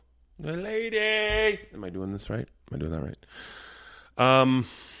yourself. The lady! Am I doing this right? Am I doing that right?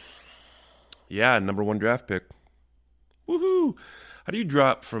 Yeah, number 1 draft pick. Woohoo! How do you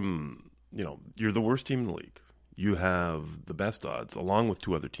drop from, you're the worst team in the league. you have the best odds, along with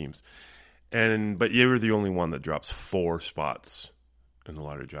 2 other teams. But you're the only one that drops 4 spots in the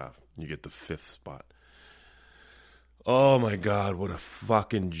lottery draft. You get the 5th spot. Oh my God, what a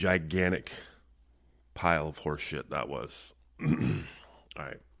fucking gigantic pile of horse shit that was. All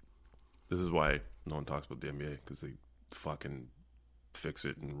right. This is why no one talks about the NBA, because they fucking fix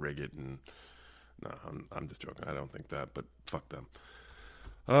it and rig it. And no, I'm just joking. I don't think that, but fuck them.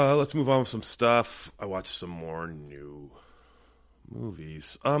 Let's move on with some stuff. I watched some more new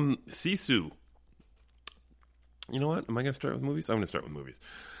movies. Sisu. You know what? Am I going to start with movies? I'm going to start with movies.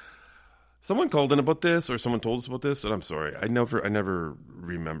 Someone called in about this, or someone told us about this, and I'm sorry. I never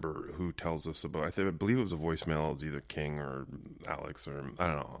remember who tells us about. I believe it was a voicemail. It was either King or Alex, or I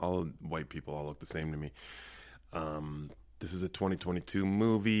don't know. All white people all look the same to me. This is a 2022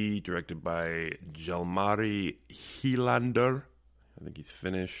 movie directed by Jalmari Helander. I think he's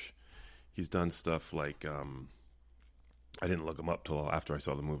Finnish. He's done stuff like I didn't look him up till after I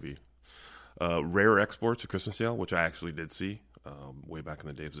saw the movie. Rare Exports, A Christmas Tale, which I actually did see. Way back in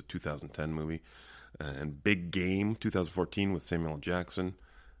the day. It was a 2010 movie. And Big Game, 2014 with Samuel L. Jackson.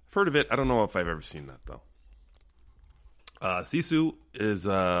 I've heard of it. I don't know if I've ever seen that, though. Sisu is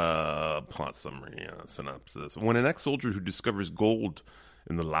a plot summary, synopsis. When an ex-soldier who discovers gold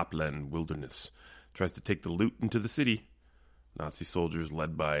in the Lapland wilderness tries to take the loot into the city, Nazi soldiers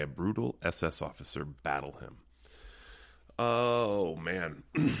led by a brutal SS officer battle him. Oh, man.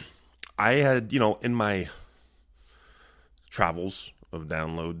 I had, in my travels of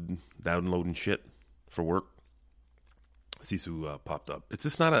downloading shit for work, Sisu popped up. It's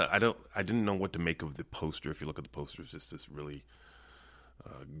just not I didn't know what to make of the poster. If you look at the poster, it's just this really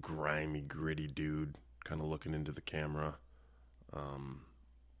grimy, gritty dude kind of looking into the camera.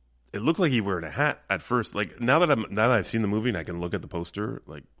 It looked like he wearing a hat at first. Like now that I've seen the movie and I can look at the poster,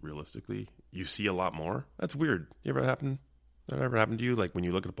 like realistically, you see a lot more. That's weird. That ever happened to you? Like when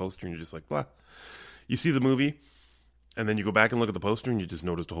you look at a poster and you're just like, blah. You see the movie, and then you go back and look at the poster and you just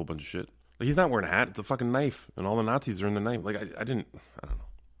noticed a whole bunch of shit. Like he's not wearing a hat; it's a fucking knife, and all the Nazis are in the knife. Like I don't know. I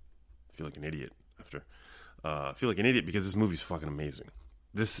feel like an idiot after. I feel like an idiot because this movie's fucking amazing.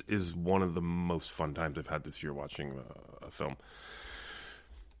 This is one of the most fun times I've had this year watching a film.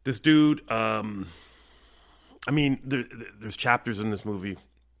 This dude, there's chapters in this movie.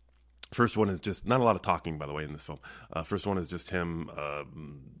 First one is just, not a lot of talking, by the way, in this film. First one is just him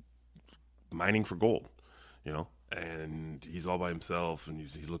mining for gold, and he's all by himself, and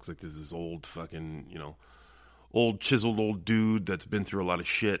he looks like this old fucking, old chiseled old dude that's been through a lot of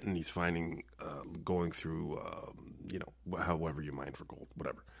shit, and he's going through, however you mine for gold,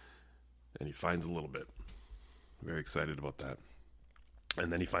 whatever. And he finds a little bit. Very excited about that. And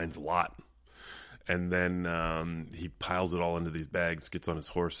then he finds a lot. And then he piles it all into these bags, gets on his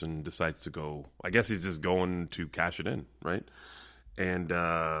horse, and decides to go. I guess he's just going to cash it in, right? And,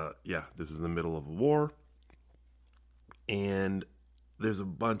 this is in the middle of a war. And there's a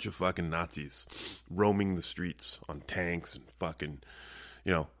bunch of fucking Nazis roaming the streets on tanks and fucking,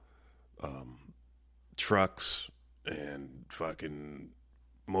 trucks and fucking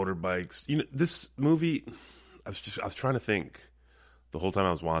motorbikes. This movie, I was trying to think. The whole time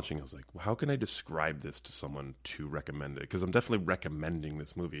I was watching, I was like, well, how can I describe this to someone to recommend it? Because I'm definitely recommending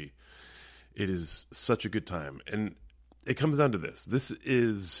this movie. It is such a good time. And it comes down to this. This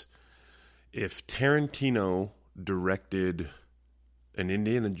is if Tarantino directed an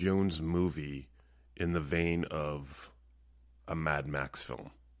Indiana Jones movie in the vein of a Mad Max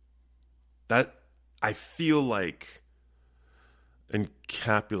film. That, I feel like,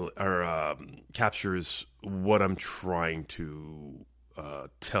 captures what I'm trying to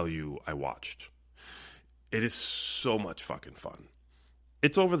tell you I watched. It is so much fucking fun.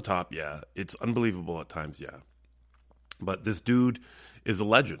 It's over the top, yeah. It's unbelievable at times, yeah. But this dude is a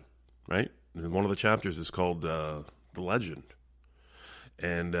legend, right? And one of the chapters is called The Legend.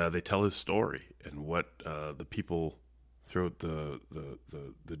 And they tell his story and what the people throughout the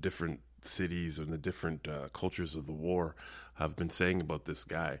different cities and the different cultures of the war have been saying about this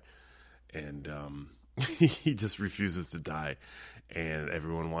guy. And he just refuses to die. And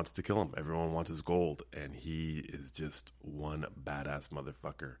everyone wants to kill him. Everyone wants his gold. And he is just one badass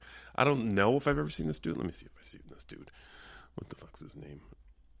motherfucker. I don't know if I've ever seen this dude. Let me see if I've seen this dude. What the fuck's his name?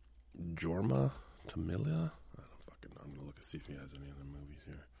 Jorma Tamila? I don't fucking know. I'm going to look and see if he has any other movies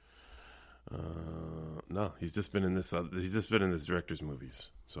here. No, he's just been in this. He's just been in this director's movies.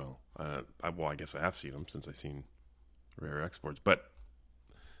 So, I guess I have seen him since I've seen Rare Exports. But,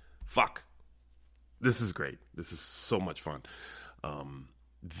 fuck. This is great. This is so much fun.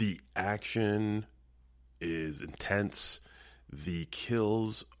 The action is intense. The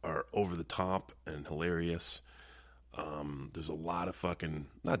kills are over the top and hilarious. There's a lot of fucking,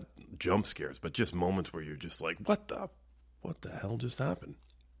 not jump scares, but just moments where you're just like, what the hell just happened?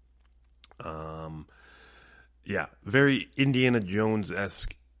 Yeah, very Indiana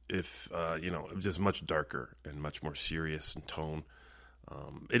Jones-esque, if, just much darker and much more serious in tone.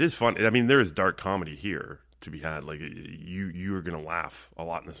 It is fun. I mean, there is dark comedy here to be had. Like, you are going to laugh a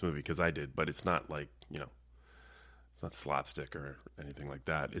lot in this movie, because I did, but it's not like, it's not slapstick or anything like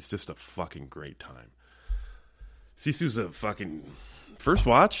that. It's just a fucking great time. Sisu's a fucking first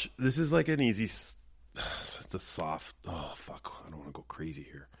watch. This is like an easy, it's a soft. Oh fuck! I don't want to go crazy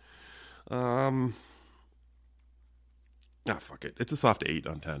here. Fuck it. It's a soft 8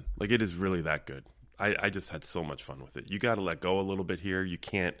 on 10. Like, it is really that good. I just had so much fun with it. You got to let go a little bit here. You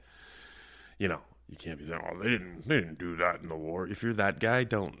can't, you can't be saying, oh, they didn't do that in the war. If you're that guy,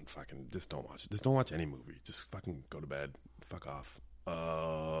 just don't watch it. Just don't watch any movie. Just fucking go to bed. Fuck off. 8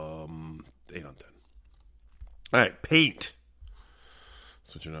 on 10. All right, Paint.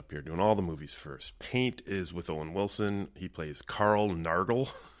 Switching up here, doing all the movies first. Paint is with Owen Wilson. He plays Carl Nargle.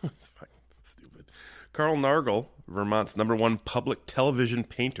 It's fucking stupid. Carl Nargle, Vermont's #1 public television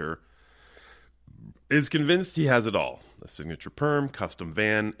painter, is convinced he has it all. A signature perm, custom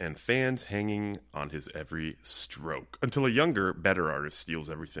van, and fans hanging on his every stroke. Until a younger, better artist steals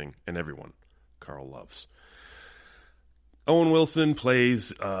everything and everyone Carl loves. Owen Wilson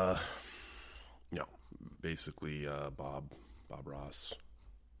plays, basically Bob Ross. Is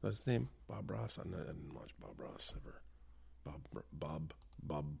that his name? Bob Ross? I didn't watch Bob Ross ever. Bob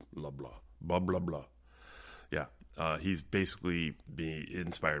blah blah. Yeah, he's basically being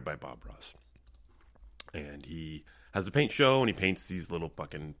inspired by Bob Ross. And he has a paint show, and he paints these little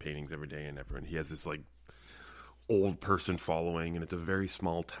fucking paintings every day, and he has this like old person following, and it's a very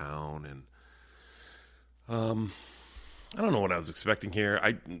small town, and I don't know what I was expecting here.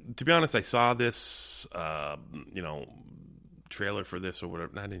 To be honest, I saw this, trailer for this or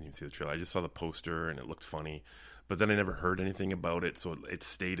whatever. I didn't even see the trailer. I just saw the poster, and it looked funny. But then I never heard anything about it, so it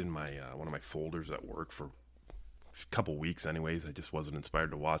stayed in my one of my folders at work for a couple weeks anyways. I just wasn't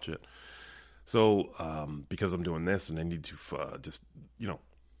inspired to watch it. So because I'm doing this, and I need to just,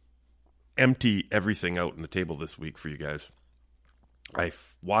 empty everything out on the table this week for you guys, I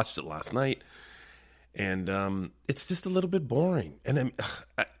watched it last night. And it's just a little bit boring. And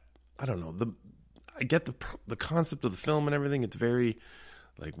I don't know. I get the concept of the film and everything. It's very,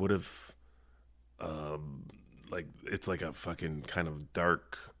 like, what if, it's like a fucking kind of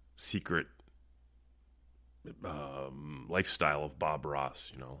dark, secret lifestyle of Bob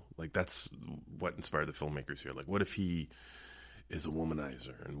Ross, Like, that's what inspired the filmmakers here. Like, what if he is a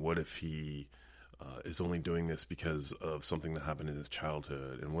womanizer? And what if he is only doing this because of something that happened in his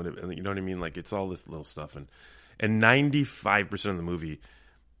childhood? And what if, you know what I mean? Like, it's all this little stuff. And 95% of the movie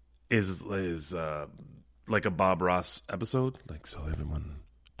is like a Bob Ross episode. Like, so everyone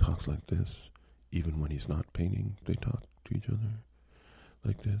talks like this. Even when he's not painting, they talk to each other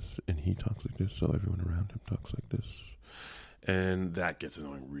like this. And he talks like this, so everyone around him talks like this. And that gets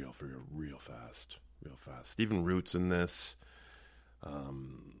annoying real fast. Stephen Root's in this.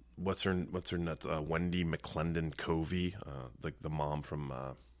 What's her nuts? Wendy McClendon Covey, like the mom from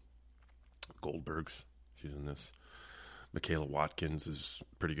Goldbergs. She's in this. Michaela Watkins is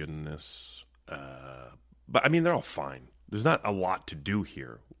pretty good in this. But I mean, they're all fine. There's not a lot to do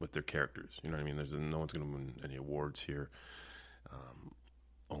here with their characters. You know what I mean? No one's going to win any awards here.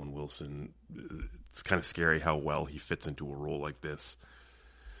 Owen Wilson, it's kind of scary how well he fits into a role like this.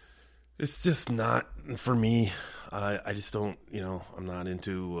 It's just not for me. I just don't, I'm not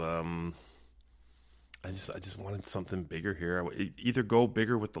into, I just wanted something bigger here. Either go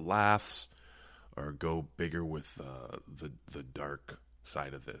bigger with the laughs or go bigger with the dark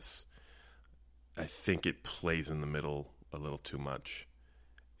side of this. I think it plays in the middle a little too much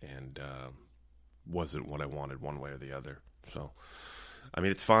and wasn't what I wanted one way or the other. So, I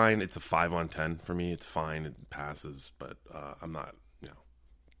mean, it's fine. It's a 5 on 10 for me. It's fine. It passes, but I'm not,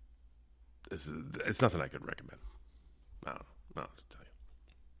 it's nothing I could recommend. I don't know. I'll tell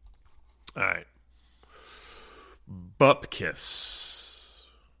you. All right. Bupkis.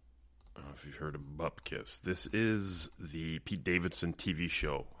 I don't know if you've heard of Bupkis. This is the Pete Davidson TV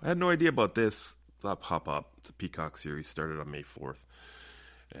show. I had no idea about this. Thought pop up. It's a Peacock series. Started on May 4th.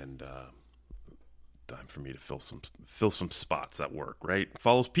 And time for me to fill some spots at work, right?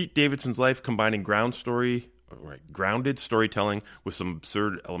 Follows Pete Davidson's life, combining grounded storytelling with some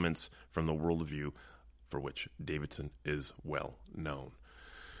absurd elements from the worldview for which Davidson is well known.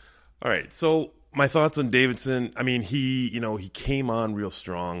 All right, so my thoughts on Davidson. I mean, he came on real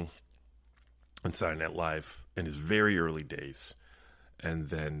strong on Saturday Night Live in his very early days, and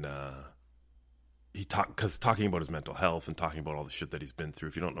then talking about his mental health and talking about all the shit that he's been through.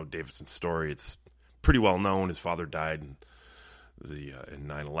 If you don't know Davidson's story, it's pretty well known. His father died in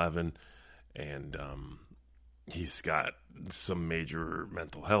 9/11, and he's got some major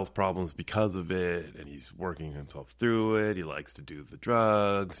mental health problems because of it, and he's working himself through it. He likes to do the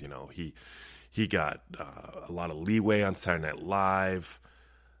drugs. You know, he got a lot of leeway on Saturday Night Live,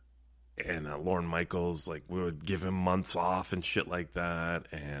 and Lorne Michaels, like, we would give him months off and shit like that,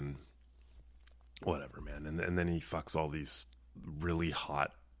 and whatever, man. And then he fucks all these really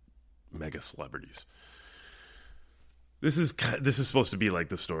hot mega celebrities. This is supposed to be like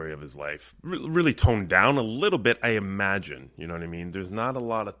the story of his life, really toned down a little bit, I imagine. You know what I mean? There's not a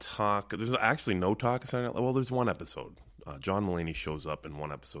lot of talk. There's actually no talk. Well, there's one episode. John Mulaney shows up in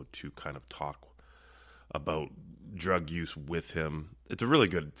one episode to kind of talk about drug use with him. It's a really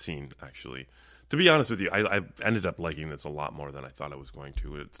good scene, actually. To be honest with you, I ended up liking this a lot more than I thought I was going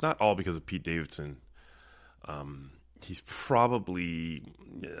to. It's not all because of Pete Davidson. He's probably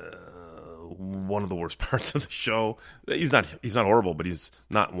one of the worst parts of the show. He's not horrible, but he's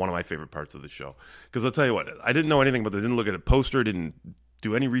not one of my favorite parts of the show. Because I'll tell you what, I didn't know anything about this. I didn't look at a poster, didn't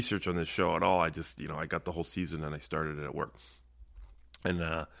do any research on this show at all. I just, I got the whole season and I started it at work.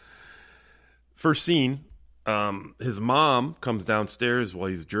 And first scene, his mom comes downstairs while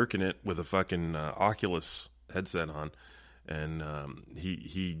he's jerking it with a fucking Oculus headset on, and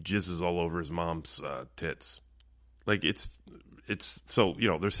he jizzes all over his mom's tits. Like, it's so,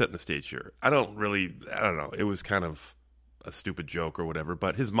 they're setting the stage here. I don't know. It was kind of a stupid joke or whatever,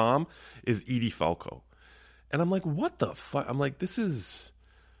 but his mom is Edie Falco. And I'm like, what the fuck? I'm like, this is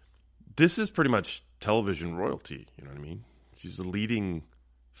pretty much television royalty. You know what I mean? She's the leading,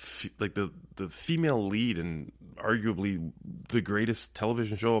 like the female lead in arguably the greatest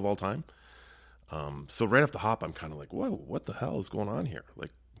television show of all time. So right off the hop, I'm kind of like, whoa, what the hell is going on here?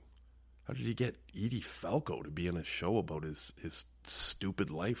 Like, how did he get Edie Falco to be in a show about his stupid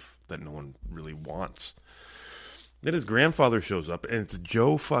life that no one really wants? Then his grandfather shows up, and it's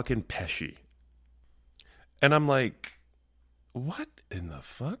Joe fucking Pesci. And I'm like, what in the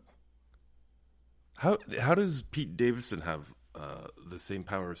fuck? How does Pete Davidson have the same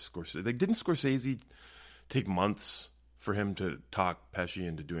power as Scorsese? Like, didn't Scorsese take months for him to talk Pesci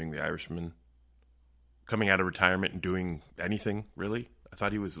into doing The Irishman? Coming out of retirement and doing anything, really? I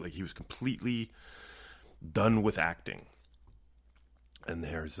thought he was completely done with acting. And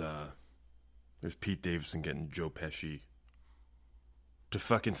there's Pete Davidson getting Joe Pesci to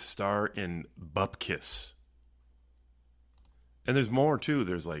fucking star in Bupkis. And there's more too.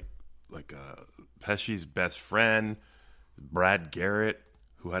 There's like Pesci's best friend, Brad Garrett,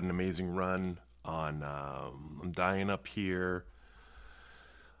 who had an amazing run on I'm Dying Up Here.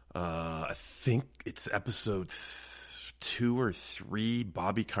 I think it's episode 2 or 3.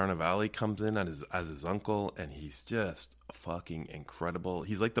 Bobby Cannavale comes in as his uncle, and he's just fucking incredible.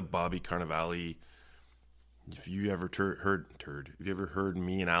 He's like the Bobby Cannavale. If you ever heard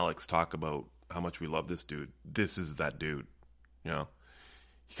me and Alex talk about how much we love this dude, this is that dude.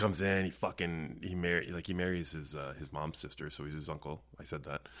 He comes in, he marries his mom's sister, so he's his uncle. I said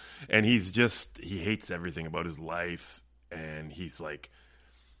that, and he hates everything about his life, and he's like,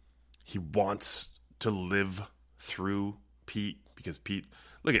 he wants to live through Pete, because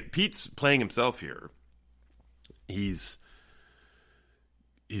Pete's playing himself here. He's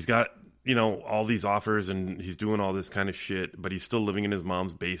got, all these offers, and he's doing all this kind of shit, but he's still living in his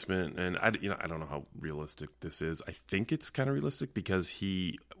mom's basement. And I don't know how realistic this is. I think it's kind of realistic because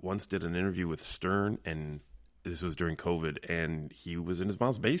he once did an interview with Stern, and this was during COVID, and he was in his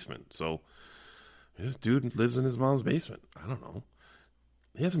mom's basement. So this dude lives in his mom's basement. I don't know.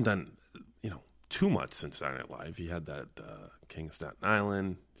 He hasn't done, too much since Saturday Night Live. He had that King of Staten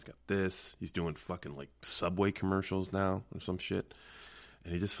Island. He's got this. He's doing fucking like Subway commercials now or some shit.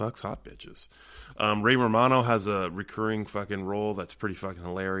 And he just fucks hot bitches. Ray Romano has a recurring fucking role that's pretty fucking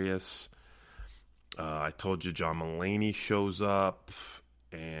hilarious. I told you John Mulaney shows up.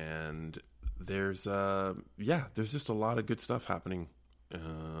 And there's just a lot of good stuff happening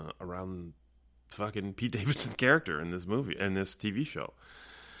around fucking Pete Davidson's character in this movie, in this TV show.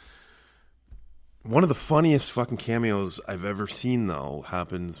 One of the funniest fucking cameos I've ever seen, though,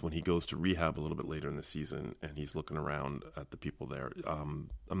 happens when he goes to rehab a little bit later in the season, and he's looking around at the people there.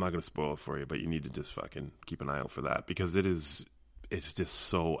 I'm not going to spoil it for you, but you need to just fucking keep an eye out for that, because it's just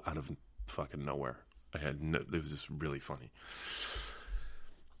so out of fucking nowhere. It was just really funny.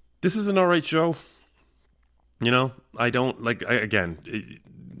 This is an alright show. I don't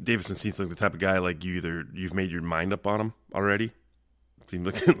Davidson seems like the type of guy, like, you've made your mind up on him already. Seemed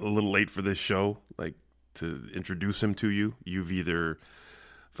like a little late for this show, like, to introduce him to you. You've either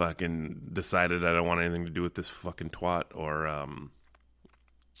fucking decided I don't want anything to do with this fucking twat, or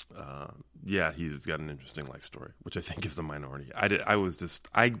yeah, he's got an interesting life story, which I think is the minority. I was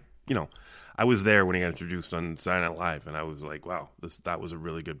there when he got introduced on Saturday Night Live, and I was like, wow, that was a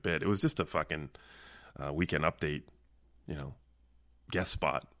really good bit. It was just a fucking Weekend Update, guest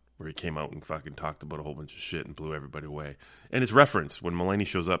spot where he came out and fucking talked about a whole bunch of shit and blew everybody away. And it's referenced when Mulaney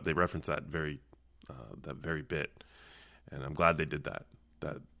shows up. They reference that very bit, and I'm glad they did that.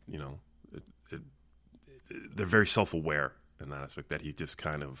 That they're very self-aware in that aspect, that he just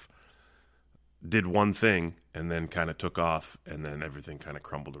kind of did one thing and then kind of took off, and then everything kind of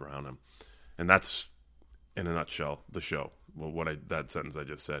crumbled around him. And that's, in a nutshell, the show. Well, that sentence I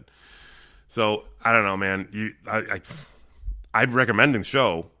just said. So I don't know, man. I'm recommending the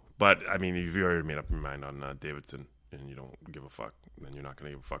show, but I mean, if you already made up your mind on Davidson and you don't give a fuck, then you're not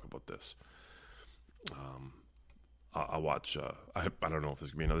going to give a fuck about this. I'll watch. I don't know if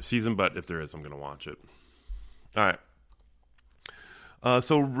there's going to be another season, but if there is, I'm going to watch it. All right.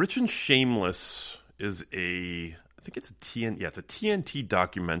 So Rich and Shameless is I think it's a TNT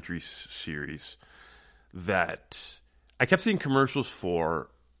documentary series that I kept seeing commercials for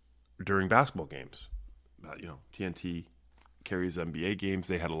during basketball games. TNT carries NBA games.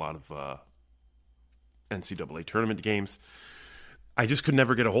 They had a lot of NCAA tournament games. I just could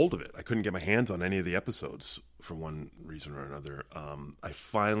never get a hold of it. I couldn't get my hands on any of the episodes for one reason or another. I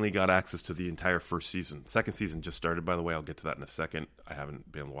finally got access to the entire first season. Second season just started, by the way. I'll get to that in a second. I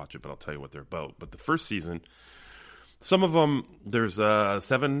haven't been able to watch it, but I'll tell you what they're about. But the first season, some of them, there's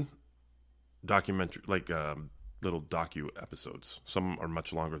 7 documentary, little docu episodes. Some are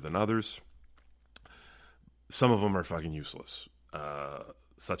much longer than others. Some of them are fucking useless,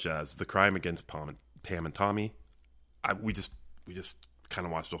 such as The Crime Against Pam and Tommy. We just kind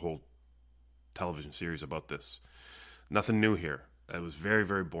of watched a whole television series about this. Nothing new here. It was very,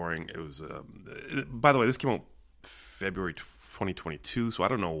 very boring. It was, by the way, this came out February 2022, so I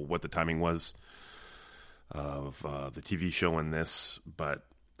don't know what the timing was of the TV show in this, but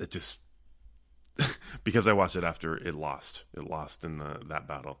it just, because I watched it after it lost in that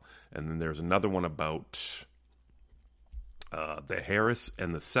battle. And then there's another one about the Harris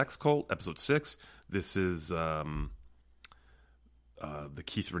and the Sex Cult, episode 6. This is the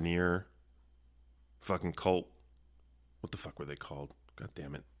Keith Raniere fucking cult. What the fuck were they called? God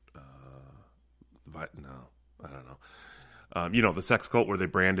damn it. No, I don't know. The Sex Cult, where they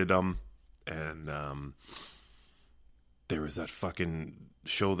branded them, and there was that fucking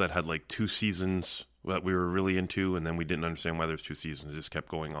show that had like 2 seasons that we were really into, and then we didn't understand why there's 2 seasons. It just kept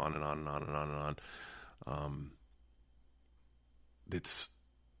going on and on and on and on and on. It's,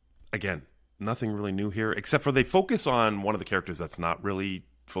 again, nothing really new here, except for they focus on one of the characters that's not really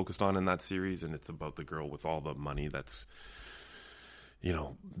focused on in that series, and it's about the girl with all the money that's,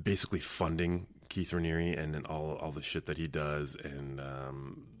 basically funding Keith Raniere and all the shit that he does. And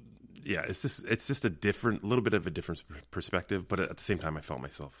it's just a little bit of a different perspective, but at the same time, I felt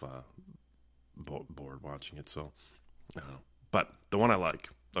myself bored watching it. So I don't know. But the one I like,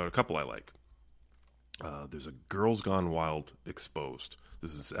 or a couple I like, there's a Girls Gone Wild Exposed.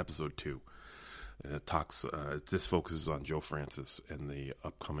 This is episode 2. And it talks. This focuses on Joe Francis and the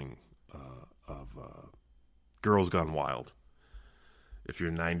upcoming of Girls Gone Wild. If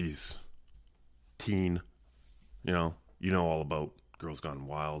you're a 90s teen, you know all about Girls Gone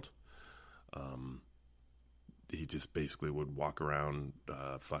Wild. He just basically would walk around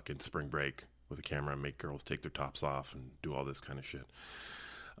fucking spring break with a camera and make girls take their tops off and do all this kind of shit.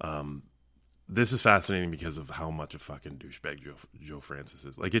 This is fascinating because of how much a fucking douchebag Joe Francis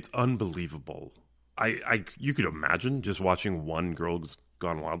is. Like, it's unbelievable. You could imagine just watching one Girls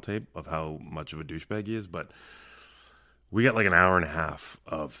Gone Wild tape of how much of a douchebag he is, but we got like an hour and a half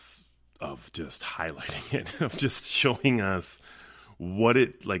of just highlighting it, of just showing us what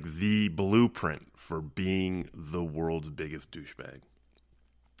the blueprint for being the world's biggest douchebag.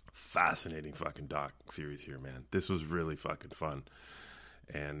 Fascinating fucking doc series here, man. This was really fucking fun.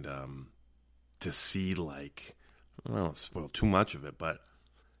 And to see, I don't want to spoil too much of it, but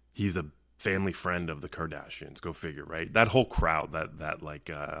he's a family friend of the Kardashians. Go figure, right? That whole crowd, that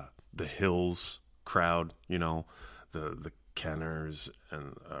the Hills crowd, the Kenners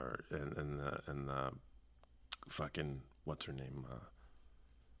and the fucking, what's her name,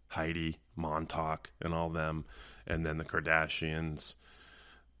 Heidi Montauk and all them, and then the Kardashians.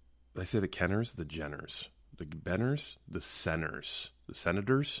 Did I say the Kenners? The Jenners, the Benners, the Senners, the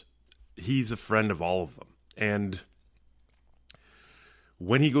Senators. He's a friend of all of them. And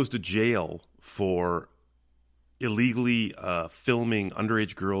when he goes to jail for illegally filming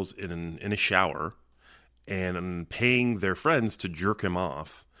underage girls in a shower and paying their friends to jerk him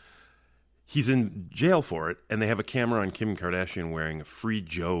off, he's in jail for it, and they have a camera on Kim Kardashian wearing a Free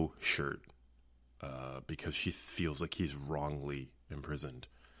Joe shirt because she feels like he's wrongly imprisoned.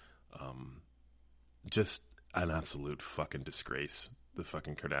 Just an absolute fucking disgrace. The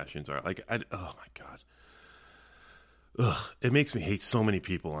fucking Kardashians are like, oh my God. Ugh, it makes me hate so many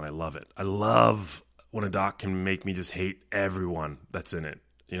people, and I love it. I love when a doc can make me just hate everyone that's in it,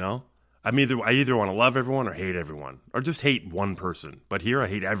 you know? I either want to love everyone or hate everyone, or just hate one person. But here I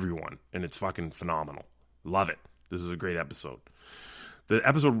hate everyone, and it's fucking phenomenal. Love it. This is a great episode. The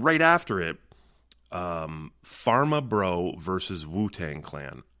episode right after it, Pharma Bro versus Wu-Tang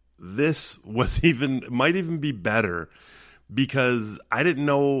Clan. This might even be better because I didn't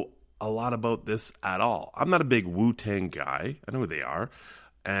know a lot about this at all. I'm not a big Wu-Tang guy. I know who they are.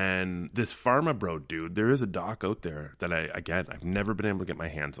 And this Pharma Bro dude, there is a doc out there that I've never been able to get my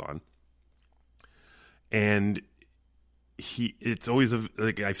hands on. And it's always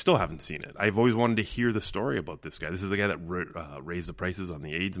I still haven't seen it. I've always wanted to hear the story about this guy. This is the guy that raised the prices on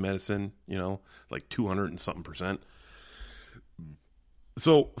the AIDS medicine, like 200 and something %.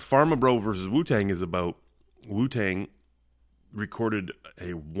 So Pharma Bro versus Wu-Tang is about Wu-Tang recorded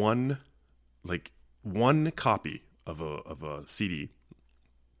a one copy of a CD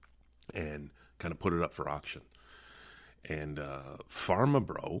and kind of put it up for auction. And Pharma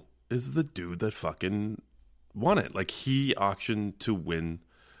Bro is the dude that fucking won it. Like, he auctioned to win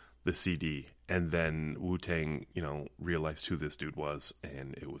the CD, and then Wu-Tang, realized who this dude was,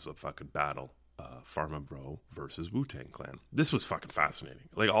 and it was a fucking battle. Pharma Bro versus Wu-Tang Clan. This was fucking fascinating.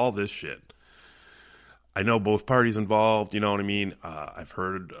 Like, all this shit. I know both parties involved, you know what I mean? I've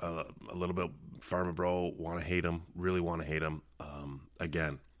heard a little bit. Pharma Bro, really want to hate him.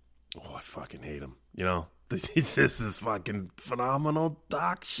 Again, I fucking hate him. This is fucking phenomenal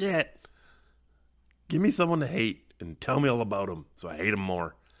doc shit. Give me someone to hate and tell me all about him so I hate him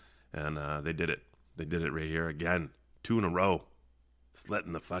more. And they did it. They did it right here again. 2 in a row. Just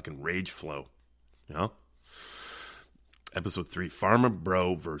letting the fucking rage flow. Episode 3, Pharma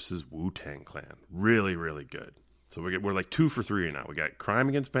Bro versus Wu-Tang Clan. Really, really good. So we're like 2 for 3 now. We got Crime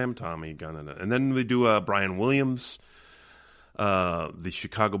Against Pam Tommy, and then we do Brian Williams, the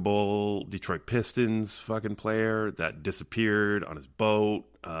Chicago Bull, Detroit Pistons fucking player that disappeared on his boat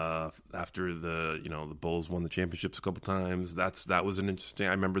after the Bulls won the championships a couple times. That was an interesting.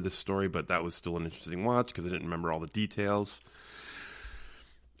 I remember this story, but that was still an interesting watch because I didn't remember all the details.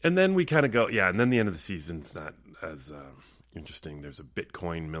 And then we kind of go, and then the end of the season's not as interesting. There's a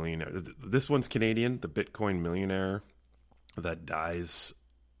Bitcoin millionaire. This one's Canadian, the Bitcoin millionaire that dies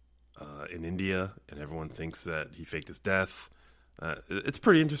in India, and everyone thinks that he faked his death. It's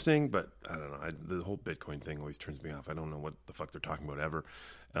pretty interesting, but I don't know. The whole Bitcoin thing always turns me off. I don't know what the fuck they're talking about ever.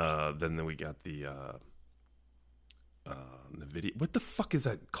 Then we got the video. What the fuck is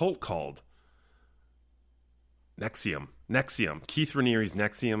that cult called? NXIVM. Keith Raniere's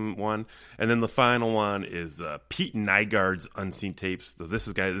NXIVM one. And then the final one is Pete Nygard's Unseen Tapes. So this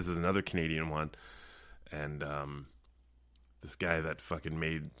is another Canadian one. And this guy that fucking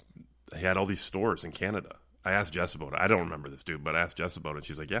he had all these stores in Canada. I asked Jess about it. I don't remember this dude, but I asked Jess about it.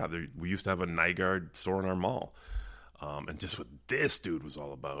 She's like, yeah, we used to have a Nygard store in our mall. And just what this dude was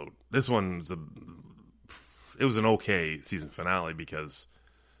all about. This one it was an okay season finale because,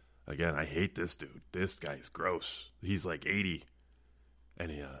 again, I hate this dude. This guy's gross. He's like 80.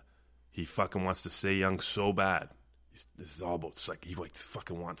 And he fucking wants to stay young so bad. This is all about, he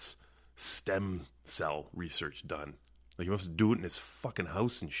fucking wants stem cell research done. Like, he wants to do it in his fucking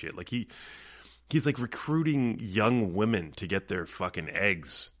house and shit. Like, he's like recruiting young women to get their fucking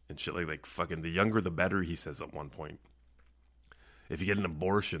eggs and shit. Like fucking the younger the better, he says at one point. If you get an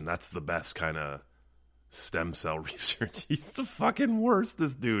abortion, that's the best kind of stem cell research. He's the fucking worst,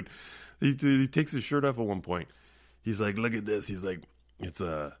 this dude. He takes his shirt off at one point. He's like, look at this. He's like, it's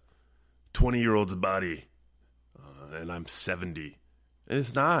a 20-year-old's body, and I'm 70. And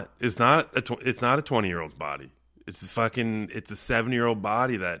it's not a 20-year-old's body. It's a 7-year-old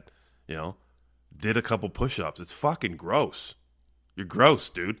body that, did a couple push-ups. It's fucking gross. You're gross,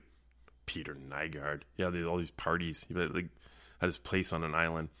 dude. Peter Nygard. Yeah, all these parties. He had his place on an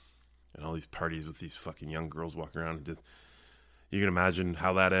island, and all these parties with these fucking young girls walking around. You can imagine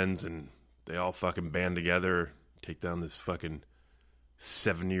how that ends, and they all fucking band together, take down this fucking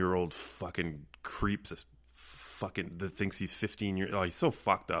 7-year-old fucking creep that thinks he's 15 years. Oh, he's so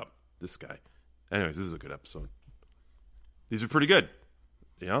fucked up, this guy. Anyways, this is a good episode. These are pretty good,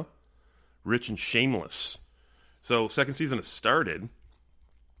 Rich and Shameless. So, second season has started.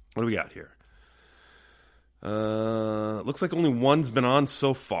 What do we got here? Looks like only one's been on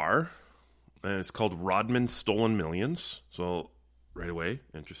so far. And it's called Rodman's Stolen Millions. So, right away,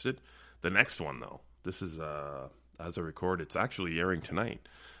 interested. The next one, though, this is, as I record, it's actually airing tonight.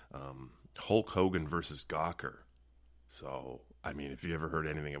 Hulk Hogan versus Gawker. So, I mean, if you ever heard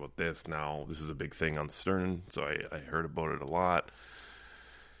anything about this, now this is a big thing on Stern, so I heard about it a lot.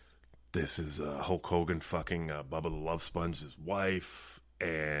 This is Hulk Hogan fucking Bubba the Love Sponge's wife,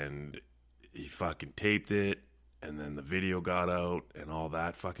 and he fucking taped it, and then the video got out, and all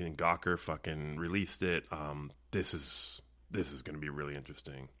that. Fucking Gawker fucking released it. This is going to be really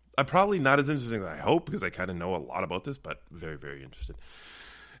interesting. Probably not as interesting as I hope, because I kind of know a lot about this, but very, very interested.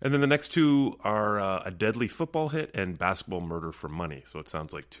 And then the next two are A Deadly Football Hit and Basketball Murder for Money. So it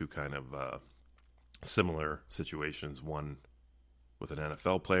sounds like two kind of similar situations, one with an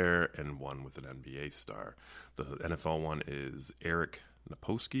NFL player and one with an NBA star. The NFL one is Eric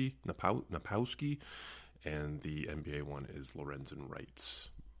Napowski, and the NBA one is Lorenzen Wright's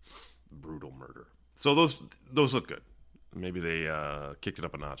Brutal Murder. So those look good. Maybe they kicked it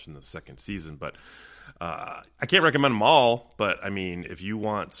up a notch in the second season, but I can't recommend them all. But I mean, if you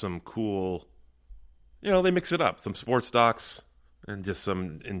want some cool, they mix it up. Some sports docs and just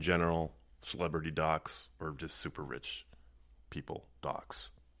some, in general, celebrity docs or just super rich people docs.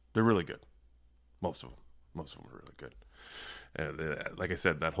 They're really good. Most of them are really good. And like I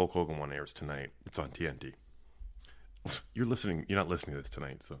said, that Hulk Hogan one airs tonight. It's on TNT. You're not listening to this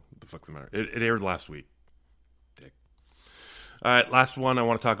tonight, so what the fuck's the matter? It aired last week. Dick. All right, last one I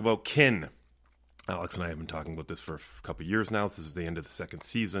want to talk about, Kin. Alex and I have been talking about this for a couple of years now. This is the end of the second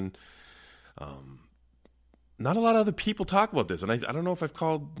season. Not a lot of other people talk about this, and I don't know if I've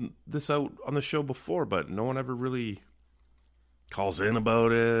called this out on the show before, but no one ever really calls in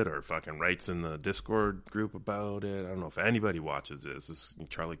about it or fucking writes in the Discord group about it. I don't know if anybody watches this. This is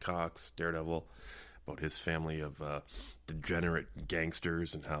Charlie Cox, Daredevil, about his family of degenerate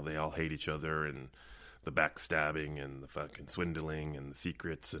gangsters and how they all hate each other, and the backstabbing and the fucking swindling and the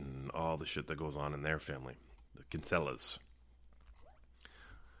secrets and all the shit that goes on in their family, the Kinsellas.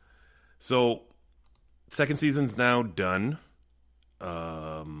 So, second season's now done.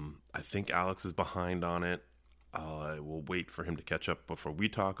 I think Alex is behind on it. I will wait for him to catch up before we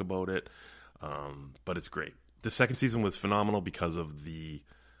talk about it. But it's great. The second season was phenomenal because of the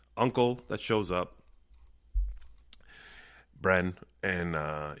uncle that shows up, Bren,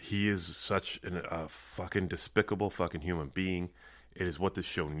 and he is such a fucking despicable fucking human being. It is what this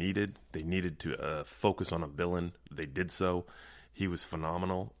show needed. They needed to focus on a villain. They did so. He was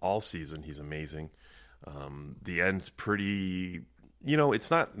phenomenal all season. He's amazing. The end's pretty,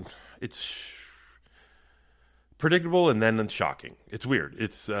 it's predictable and then shocking. It's weird.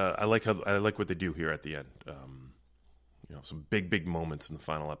 It's I like what they do here at the end. Some big moments in the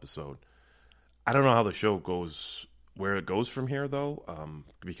final episode. I don't know how the show goes, where it goes from here though,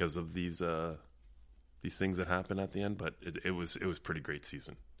 because of these things that happen at the end. But it was pretty great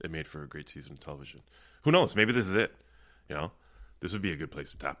season. It made for a great season of television. Who knows? Maybe this is it. This would be a good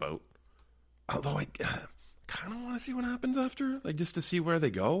place to tap out. Although I kind of want to see what happens after, just to see where they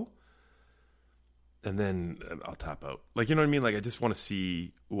go. And then I'll tap out. You know what I mean? I just want to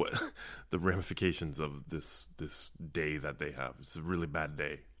see what the ramifications of this day that they have. It's a really bad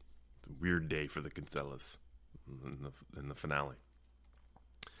day. It's a weird day for the Kinsellas in the finale.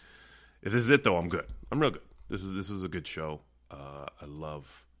 If this is it, though, I'm good. I'm real good. This was a good show. I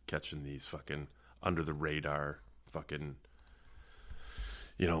love catching these fucking under the radar fucking,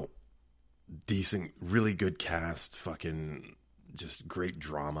 decent, really good cast, fucking just great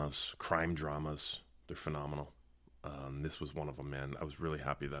dramas, crime dramas. They're phenomenal. This was one of them, man. I was really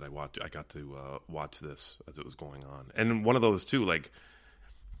happy that I got to watch this as it was going on. And one of those too,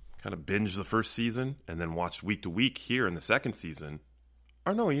 kind of binge the first season and then watched week to week here in the second season.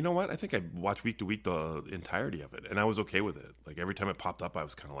 Or no, you know what? I think I watched week to week the entirety of it, and I was okay with it. Every time it popped up, I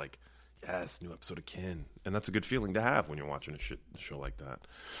was kind of like, yes, new episode of Kin. And that's a good feeling to have when you're watching a show like that.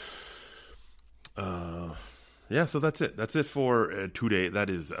 Yeah, so that's it. That's it for today. That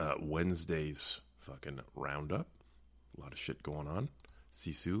is Wednesday's fucking roundup. A lot of shit going on.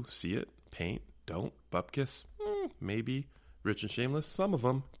 Sisu, see it, paint, don't, bupkis, maybe, rich and shameless, some of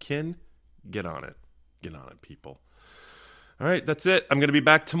them. Kin, get on it. Get on it, people. All right, that's it. I'm going to be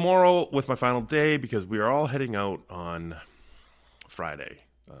back tomorrow with my final day because we are all heading out on Friday.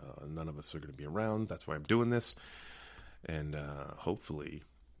 None of us are going to be around. That's why I'm doing this. And hopefully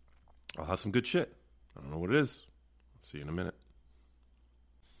I'll have some good shit. I don't know what it is. I'll see you in a minute.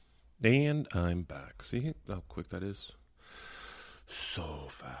 And I'm back. See how quick that is? So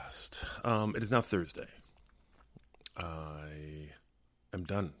fast. It is now Thursday. I am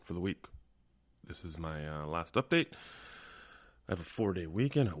done for the week. This is my last update. I have a 4-day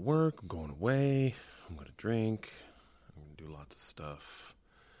weekend at work. I'm going away. I'm going to drink. I'm going to do lots of stuff.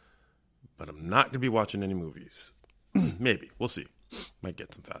 but I'm not going to be watching any movies. Maybe. We'll see. Might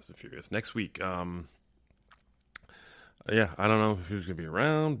get some Fast and Furious. Next week, yeah, I don't know who's going to be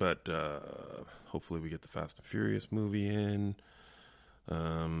around, but hopefully we get the Fast and Furious movie in.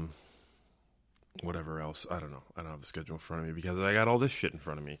 Whatever else, I don't know. I don't have the schedule in front of me because I got all this shit in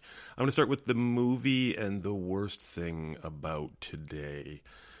front of me. I'm going to start with the movie and the worst thing about today.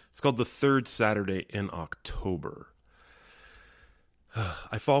 It's called The Third Saturday in October.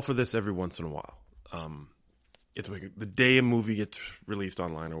 I fall for this every once in a while. It's like the day a movie gets released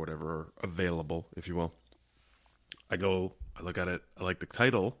online or whatever, or available, if you will. I look at it, I like the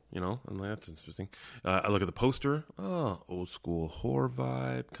title, I'm like, that's interesting. I look at the poster, old school horror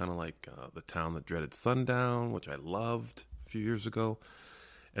vibe, kind of like The Town That Dreaded Sundown, which I loved a few years ago.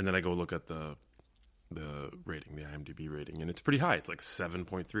 And then I go look at the rating, the IMDb rating, and it's pretty high. It's like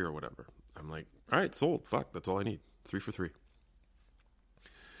 7.3 or whatever. I'm like, all right, sold. Fuck, that's all I need. 3 for 3.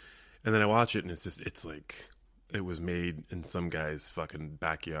 And then I watch it, and it's like it was made in some guy's fucking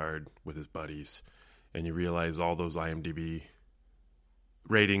backyard with his buddies. And you realize all those IMDb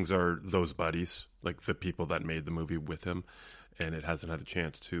ratings are those buddies, like the people that made the movie with him. And it hasn't had a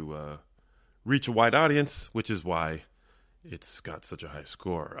chance to reach a wide audience, which is why it's got such a high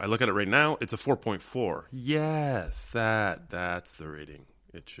score. I look at it right now, it's a 4.4. Yes, that's the rating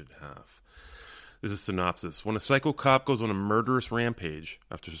it should have. This is synopsis. When a psycho cop goes on a murderous rampage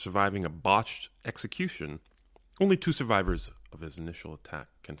after surviving a botched execution, only 2 survivors of his initial attack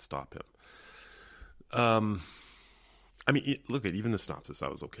can stop him. I mean, look at even the synopsis I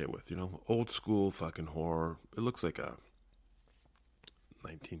was okay with, old school fucking horror. It looks like a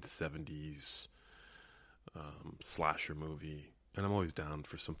 1970s slasher movie, and I'm always down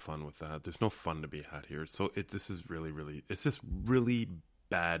for some fun with that. There's no fun to be had here. So this is it's just really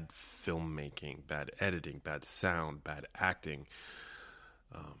bad filmmaking, bad editing, bad sound, bad acting.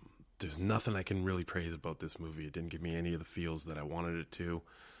 There's nothing I can really praise about this movie. It didn't give me any of the feels that I wanted it to.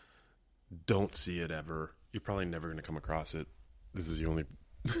 Don't see it ever. You're probably never going to come across it. This is the only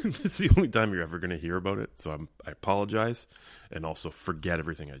time you're ever going to hear about it. So I apologize, and also forget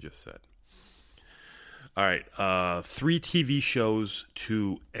everything I just said. All right, 3 TV shows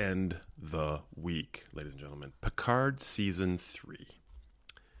to end the week, ladies and gentlemen. Picard season 3.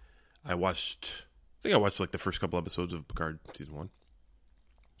 I watched like the first couple episodes of Picard season 1.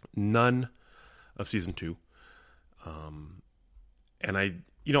 None of season 2. And I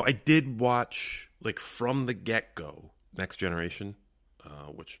did watch, like, from the get-go, Next Generation,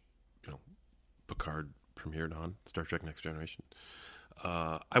 which, Picard premiered on, Star Trek Next Generation.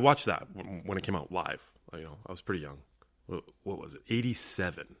 I watched that when it came out live. I was pretty young. What was it?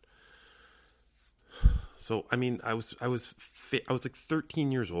 87. So, I mean, I was like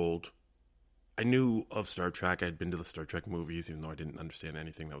 13 years old. I knew of Star Trek. I'd been to the Star Trek movies, even though I didn't understand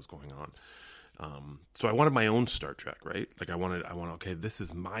anything that was going on. So I wanted my own Star Trek, right? Like I wanted, okay, this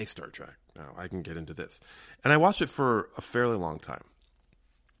is my Star Trek. Now I can get into this. And I watched it for a fairly long time.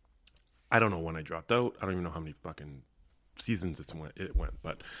 I don't know when I dropped out. I don't even know how many fucking seasons it went,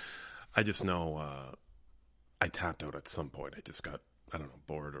 but I just know I tapped out at some point. I just got,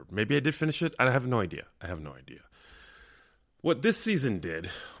 bored, or maybe I did finish it. I have no idea. What this season did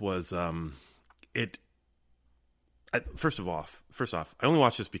was First off, I only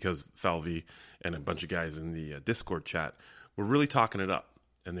watched this because Falvey and a bunch of guys in the Discord chat were really talking it up,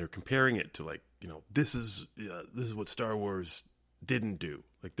 and they were comparing it to, like, this is what Star Wars didn't do.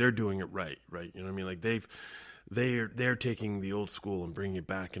 Like, they're doing it right? You know what I mean? Like they're taking the old school and bringing it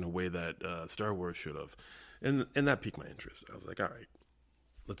back in a way that Star Wars should have, and that piqued my interest. I was like, all right,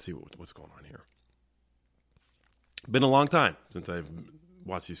 let's see what's going on here. Been a long time since I've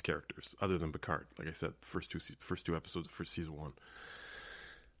watch these characters other than Picard. Like I said, first two episodes of first season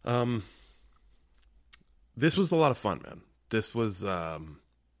 1. This was a lot of fun, man. This was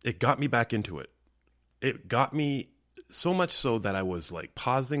it got me back into it. It got me so much so that I was like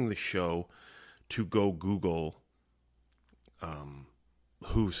pausing the show to go Google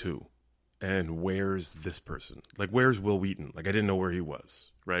who's who and where's this person. Like, where's Will Wheaton? Like, I didn't know where he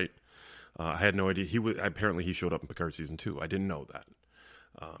was, right? I had no idea. Apparently he showed up in Picard season 2. I didn't know that.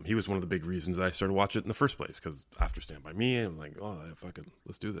 He was one of the big reasons I started watching it in the first place, because after Stand By Me, I'm like,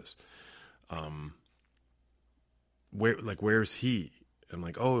 let's do this. Where's he? I'm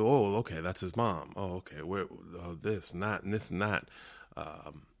like, okay, that's his mom. Oh, okay, this and that and this and that.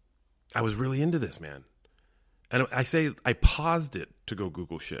 I was really into this, man. And I paused it to go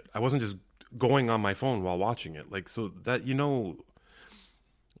Google shit. I wasn't just going on my phone while watching it. Like, so that,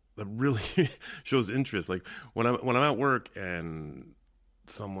 that really shows interest. Like when I'm at work and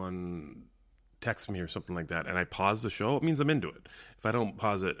someone texts me or something like that, and I pause the show, it means I'm into it. If I don't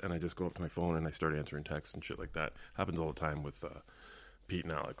pause it and I just go up to my phone and I start answering texts and shit like that, happens all the time with Pete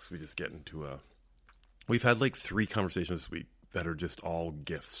and Alex. We just get into we've had like 3 conversations this week that are just all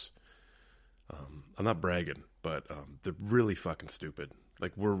GIFs. I'm not bragging, but they're really fucking stupid.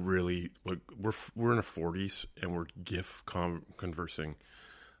 Like we're in our 40s and we're GIF conversing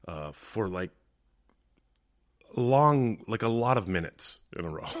for like a lot of minutes in a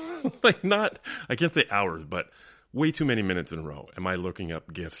row. Like I can't say hours, but way too many minutes in a row. Am I looking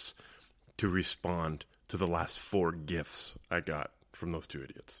up GIFs to respond to the last 4 GIFs I got from those 2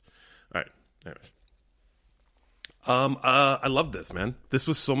 idiots? All right. Anyways. I love this, man. This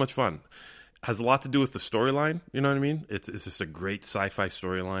was so much fun. Has a lot to do with the storyline. You know what I mean? It's just a great sci-fi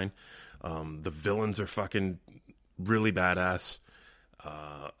storyline. The villains are fucking really badass.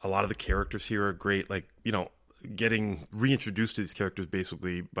 A lot of the characters here are great. Like, you know, getting reintroduced to these characters,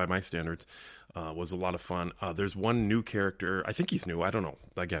 basically, by my standards, was a lot of fun. There's one new character. I think he's new. I don't know.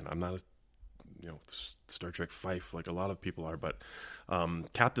 Again, I'm not a Star Trek fife like a lot of people are, but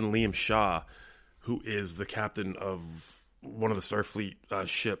Captain Liam Shaw, who is the captain of one of the Starfleet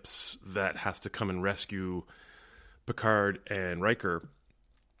ships that has to come and rescue Picard and Riker,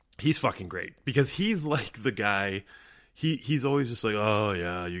 he's fucking great because he's like the guy. He's always just like, oh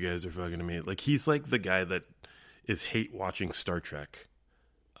yeah, you guys are fucking amazing. Like he's like the guy that is hate watching Star Trek,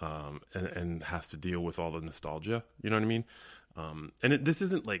 and has to deal with all the nostalgia. You know what I mean? This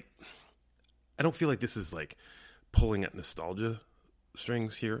isn't like, I don't feel like this is like pulling at nostalgia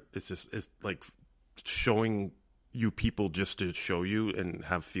strings here. It's like showing you people just to show you and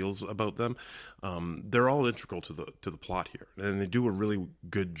have feels about them. They're all integral to the plot here, and they do a really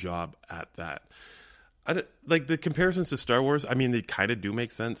good job at that. Like the comparisons to Star Wars, I mean, they kind of do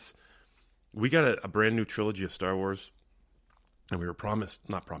make sense. We got a brand new trilogy of Star Wars, and we were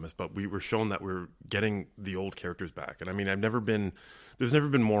not promised, but we were shown that we're getting the old characters back. And I mean, there's never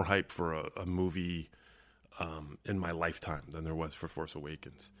been more hype for a movie in my lifetime than there was for Force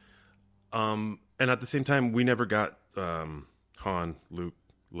Awakens. And at the same time, we never got Han, Luke,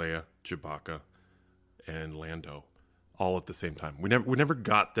 Leia, Chewbacca, and Lando all at the same time. We never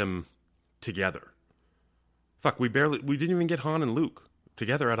got them together. Fuck, we didn't even get Han and Luke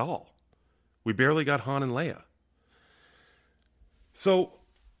together at all. We barely got Han and Leia. So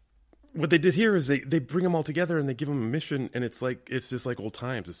what they did here is they bring them all together and they give them a mission, and it's just like old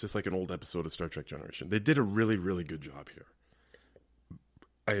times. It's just like an old episode of Star Trek Generation. They did a really, really good job here.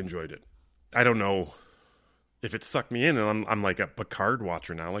 I enjoyed it. I don't know if it sucked me in, and I'm like a Picard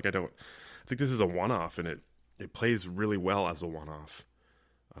watcher now. Like I think this is a one-off, and it plays really well as a one-off.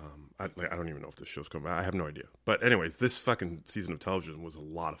 I don't even know if this show's coming out. I have no idea. But anyways, this fucking season of television was a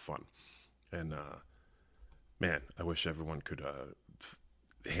lot of fun. And man, I wish everyone could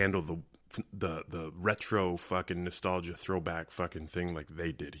handle the retro fucking nostalgia throwback fucking thing like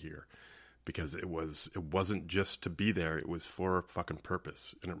they did here, because it wasn't just to be there. It was for a fucking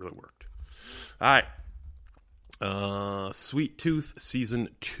purpose, and it really worked. All right. Sweet Tooth Season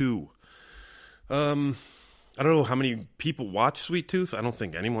 2. I don't know how many people watch Sweet Tooth. I don't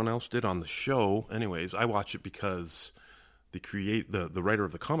think anyone else did on the show. Anyways, I watch it because the writer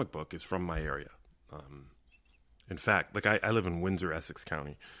of the comic book is from my area. In fact, like I live in Windsor, Essex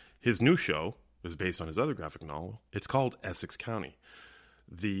County. His new show is based on his other graphic novel. It's called Essex County.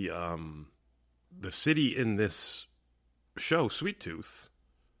 The city in this show, Sweet Tooth,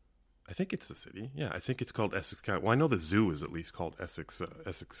 I think it's the city. Yeah, I think it's called Essex County. Well, I know the zoo is at least called Essex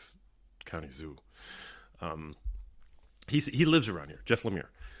County Zoo. He lives around here, Jeff Lemire.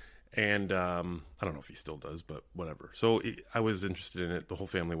 And I don't know if he still does, but whatever. So I was interested in it. The whole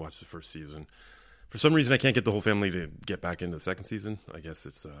family watched the first season. For some reason, I can't get the whole family to get back into the second season. I guess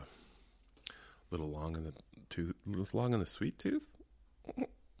it's a little long in the Sweet Tooth.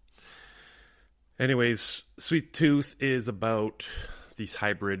 Anyways, Sweet Tooth is about these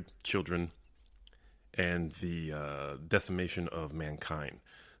hybrid children and the decimation of mankind.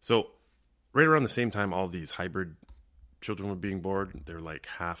 So right around the same time all these hybrid children were being born, they're like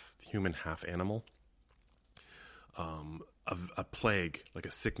half human, half animal. A plague, like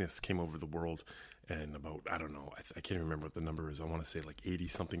a sickness, came over the world, and about, I don't know, I can't remember what the number is. I want to say like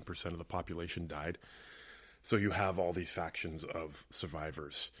 80-something% of the population died. So you have all these factions of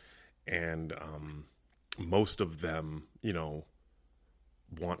survivors, and most of them,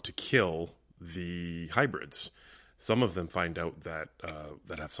 want to kill the hybrids. Some of them find out that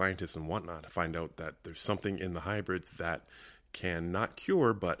have scientists and whatnot, find out that there's something in the hybrids that can not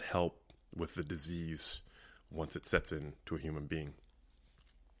cure but help with the disease once it sets into a human being.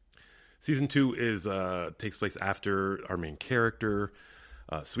 Season 2 takes place after our main character,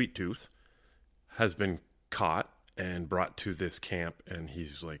 Sweet Tooth, has been caught and brought to this camp, and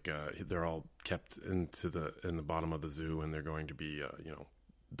he's like, they're all kept in the bottom of the zoo, and they're going to be,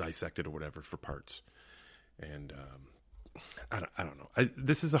 dissected or whatever for parts. And I don't know.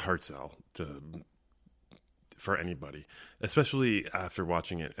 This is a hard sell for anybody, especially after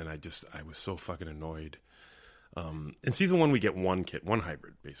watching it. And I was so fucking annoyed. In season 1, we get one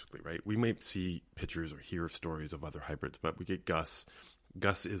hybrid, basically, right? We may see pictures or hear stories of other hybrids, but we get Gus.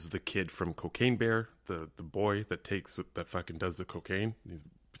 Gus is the kid from Cocaine Bear, the boy that fucking does the cocaine.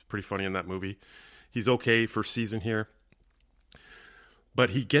 He's pretty funny in that movie. He's okay first season here,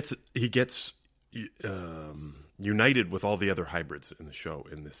 but he gets united with all the other hybrids in the show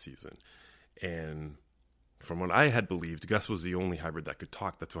in this season. And from what I had believed, Gus was the only hybrid that could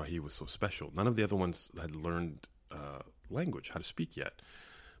talk. That's why he was so special. None of the other ones had learned language, how to speak yet.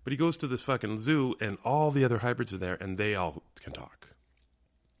 But he goes to this fucking zoo, and all the other hybrids are there, and they all can talk.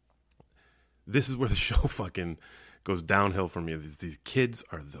 This is where the show fucking goes downhill for me. These kids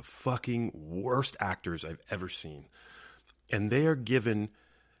are the fucking worst actors I've ever seen. And they are given,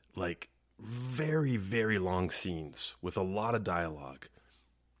 like, very, very long scenes with a lot of dialogue.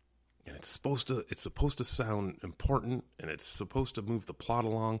 And it's supposed to sound important, and it's supposed to move the plot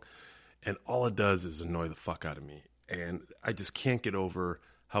along, and all it does is annoy the fuck out of me. And I just can't get over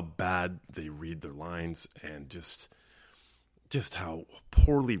how bad they read their lines, and just how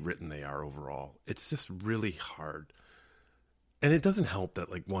poorly written they are overall. It's just really hard. And it doesn't help that,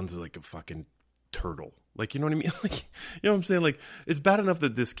 like, one's like a fucking turtle. Like, you know what I mean? Like, you know what I'm saying? Like, it's bad enough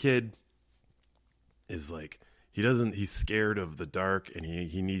that this kid is like, he's scared of the dark, and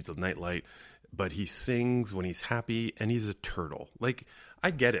he needs a nightlight, but he sings when he's happy, and he's a turtle. Like,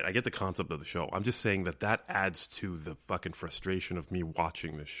 I get it. I get the concept of the show. I'm just saying that adds to the fucking frustration of me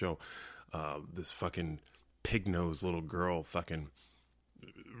watching this show. This fucking pig-nosed little girl fucking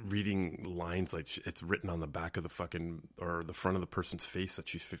reading lines like it's written on the back of the fucking, or the front of the person's face that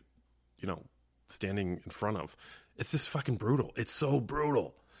she's, standing in front of. It's just fucking brutal. It's so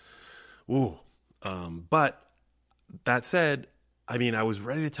brutal. Ooh. But that said, I mean, I was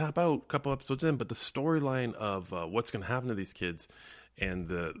ready to tap out a couple episodes in, but the storyline of what's going to happen to these kids, and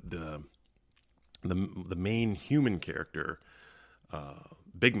the main human character,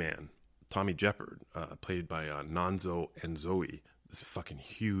 Big Man, Tommy Jeopard, played by Nonzo and Zoe, this fucking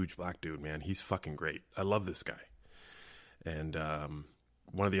huge black dude, man. He's fucking great. I love this guy. And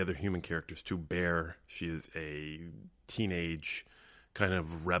one of the other human characters too, Bear, she is a teenage kind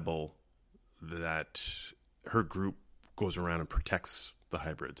of rebel that her group goes around and protects the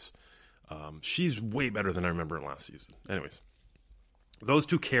hybrids. She's way better than I remember in last season. Anyways, those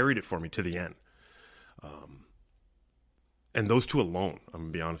two carried it for me to the end. And those two alone, I'm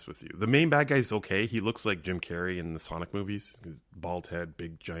going to be honest with you. The main bad guy's okay. He looks like Jim Carrey in the Sonic movies. His bald head,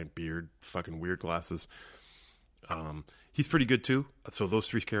 big giant beard, fucking weird glasses. He's pretty good too. So those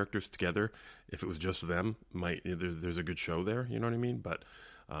three characters together, if it was just them, there's a good show there. You know what I mean? But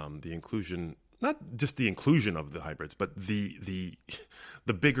the inclusion, not just the inclusion of the hybrids, but the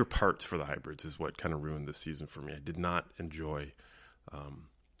bigger parts for the hybrids is what kind of ruined this season for me. I did not enjoy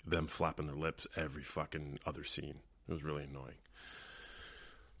them flapping their lips every fucking other scene. It was really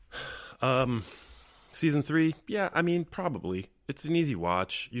annoying. Season 3, yeah, I mean, probably. It's an easy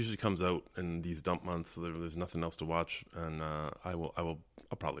watch. Usually comes out in these dump months, so there's nothing else to watch, and I'll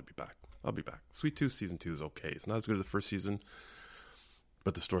probably be back. I'll be back. Sweet Tooth Season 2 is okay. It's not as good as the first season,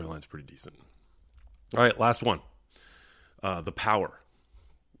 but the storyline's pretty decent. All right, last one. The Power.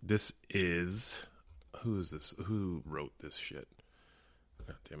 This is... Who is this? Who wrote this shit?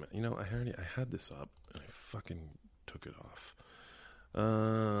 God damn it. You know, I had this up, and I fucking took it off.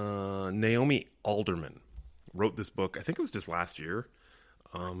 Naomi Alderman wrote this book. I think it was just last year.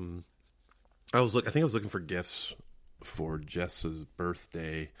 I think I was looking for gifts for Jess's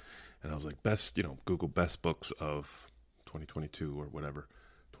birthday, and I was like, Google best books of 2022 or whatever,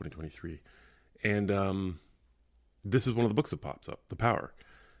 2023. And this is one of the books that pops up, The Power.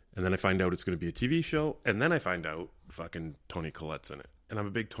 And then I find out it's going to be a TV show, and then I find out fucking Toni Collette's in it. And I'm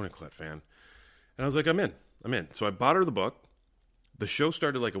a big Toni Collette fan. And I was like, I'm in. So I bought her the book. The show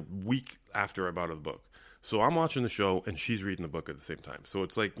started like a week after I bought her the book. So I'm watching the show, and she's reading the book at the same time. So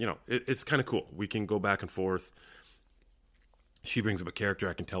it's like, it's kind of cool. We can go back and forth. She brings up a character.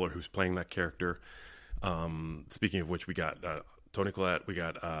 I can tell her who's playing that character. Speaking of which, we got Toni Collette. We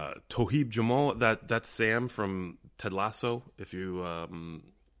got Toheeb Jamal. That's Sam from Ted Lasso, if you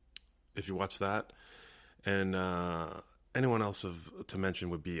watch that. And anyone else to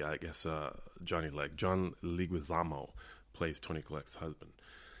mention would be, I guess, Johnny Legg. John Leguizamo plays Toni Collette's husband.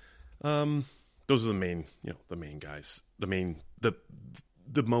 Those are the main guys.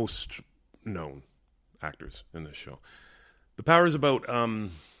 The most known actors in this show. The Power is about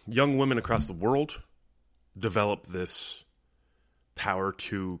young women across the world develop this power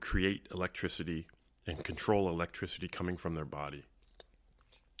to create electricity and control electricity coming from their body.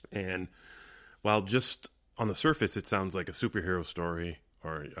 And while just on the surface it sounds like a superhero story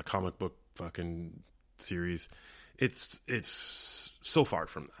or a comic book fucking series, it's so far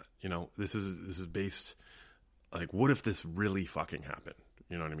from that. You know, this is based, like, what if this really fucking happened?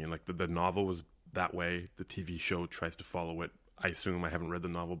 You know what I mean? Like, the novel was that way. The TV show tries to follow it. I assume, I haven't read the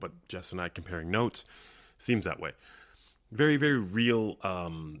novel, but Jess and I comparing notes, seems that way. Very, very real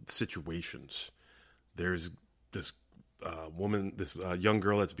situations. There's this woman, this young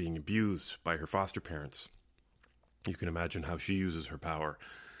girl that's being abused by her foster parents. You can imagine how she uses her power.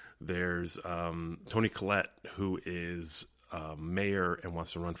 There's Toni Collette, who is mayor and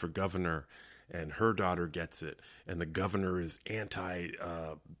wants to run for governor, and her daughter gets it, and the governor is anti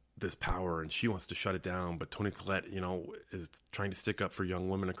this power, and she wants to shut it down, but Toni Collette, you know, is trying to stick up for young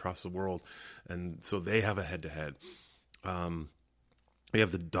women across the world, and so they have a head-to-head. We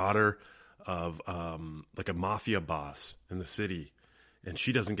have the daughter of like a mafia boss in the city, and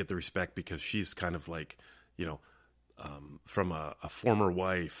she doesn't get the respect because she's kind of like, you know, from a former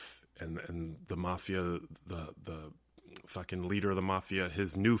wife, and the mafia, the fucking leader of the mafia,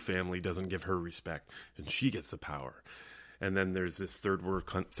 his new family doesn't give her respect, and she gets the power. And then there's this third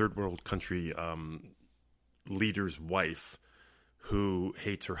world country leader's wife who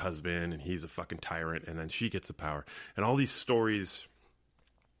hates her husband, and he's a fucking tyrant, and then she gets the power. And all these stories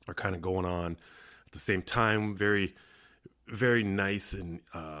are kind of going on at the same time. Very, very nice and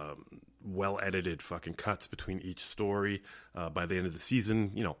well edited fucking cuts between each story. By the end of the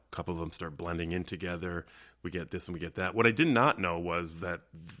season, you know, a couple of them start blending in together. We get this and we get that. What I did not know was that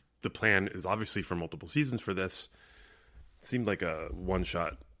the plan is obviously for multiple seasons for this. It seemed like a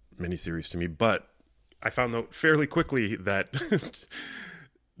one-shot miniseries to me, but I found out fairly quickly that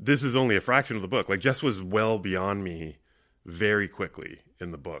this is only a fraction of the book. Like, Jess was well beyond me very quickly in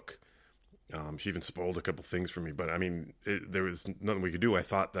the book. She even spoiled a couple things for me, but I mean, there was nothing we could do. I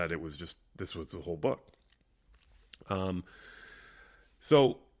thought that it was just, this was the whole book.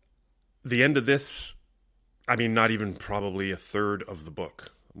 So the end of this, I mean, not even probably a third of the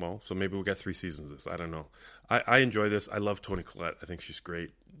book. Well, so maybe we'll get 3 seasons of this. I don't know. I enjoy this. I love Toni Collette. I think she's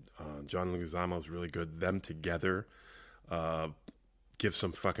great. John Leguizamo is really good. Them together give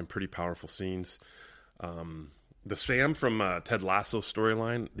some fucking pretty powerful scenes. The Sam from Ted Lasso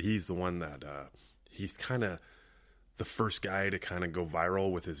storyline, he's the one that he's kind of the first guy to kind of go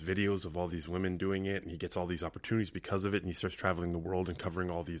viral with his videos of all these women doing it, and he gets all these opportunities because of it, and he starts traveling the world and covering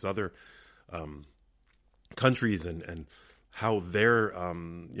all these other countries and how they're,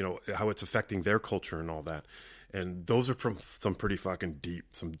 you know, how it's affecting their culture and all that. And those are from some pretty fucking deep,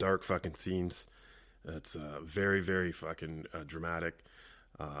 some dark fucking scenes. That's very, very fucking dramatic.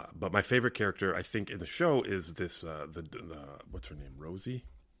 But my favorite character, I think, in the show is this, the what's her name? Rosie?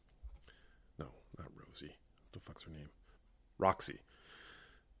 No, not Rosie. What the fuck's her name? Roxy.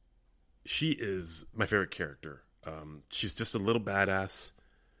 She is my favorite character. She's just a little badass.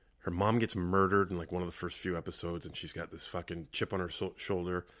 Her mom gets murdered in like one of the first few episodes, and she's got this fucking chip on her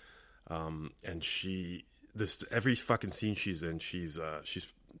shoulder. And every fucking scene she's in, she's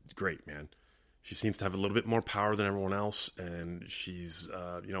great, man. She seems to have a little bit more power than everyone else, and she's,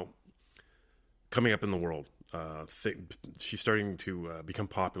 you know, coming up in the world. She's starting to become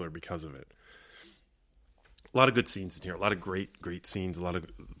popular because of it. A lot of good scenes in here. A lot of great, great scenes. A lot of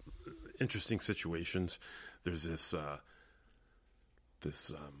interesting situations. There's this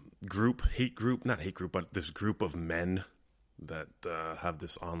this group of men that have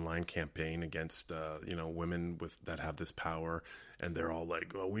this online campaign against you know, women that have this power, and they're all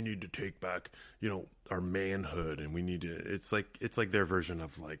like, "Oh, we need to take back, you know, our manhood, and we need to." It's like their version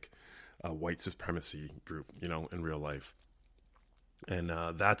of like a white supremacy group, you know, in real life, and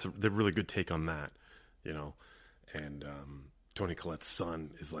that's the really good take on that, you know. And Toni Collette's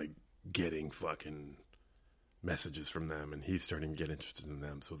son is like getting fucking messages from them, and he's starting to get interested in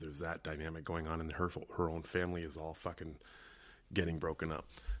them. So there's that dynamic going on, and her own family is all fucking getting broken up.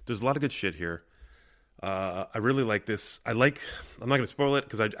 There's a lot of good shit here. I really like this. I'm not going to spoil it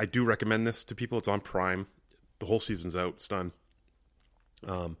because I do recommend this to people. It's on Prime. The whole season's out. It's done.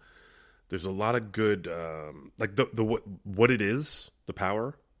 There's a lot of good, like what it is, the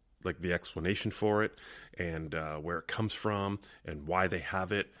power, like the explanation for it, and where it comes from, and why they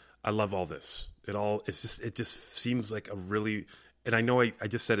have it. I love all this. It just seems like a really, and I know I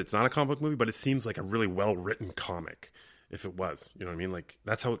just said it's not a comic book movie, but it seems like a really well written comic. If it was, you know what I mean? Like,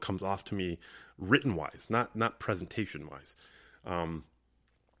 that's how it comes off to me, written wise, not presentation wise.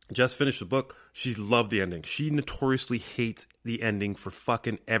 Just finished the book. She loved the ending. She notoriously hates the ending for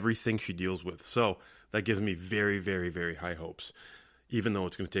fucking everything she deals with. So that gives me very, very, very high hopes. Even though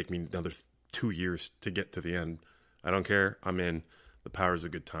it's going to take me another 2 years to get to the end. I don't care. I'm in. The power is a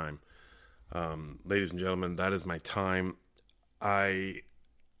good time. Ladies and gentlemen, that is my time. I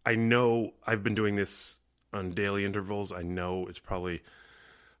know I've been doing this on daily intervals. I know it's probably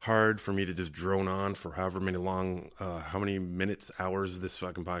hard for me to just drone on for however many how many minutes, hours this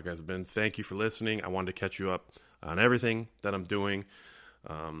fucking podcast has been. Thank you for listening. I wanted to catch you up on everything that I'm doing.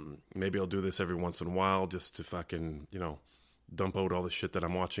 Maybe I'll do this every once in a while just to fucking, dump out all the shit that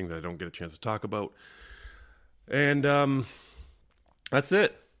I'm watching that I don't get a chance to talk about. And that's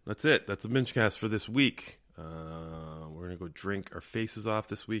it. That's the BingeCast for this week. We're going to go drink our faces off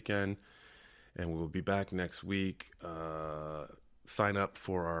this weekend, and we'll be back next week. Sign up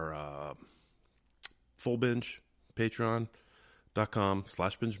for our full binge,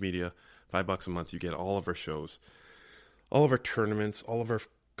 patreon.com/binge media. $5 a month. You get all of our shows, all of our tournaments, all of our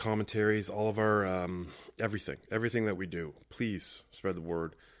commentaries, all of our everything that we do. Please spread the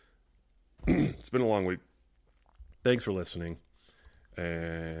word. It's been a long week. Thanks for listening.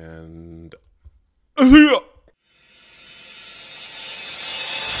 And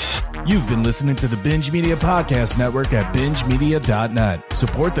You've been listening to the Binge Media Podcast Network at bingemedia.net.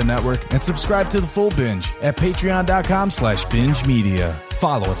 Support the network and subscribe to the full binge at patreon.com/binge media.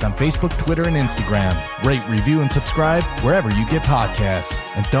 Follow us on Facebook, Twitter, and Instagram. Rate, review, and subscribe wherever you get podcasts.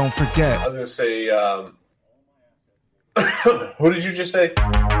 And don't forget... I was going to say, who did you just say?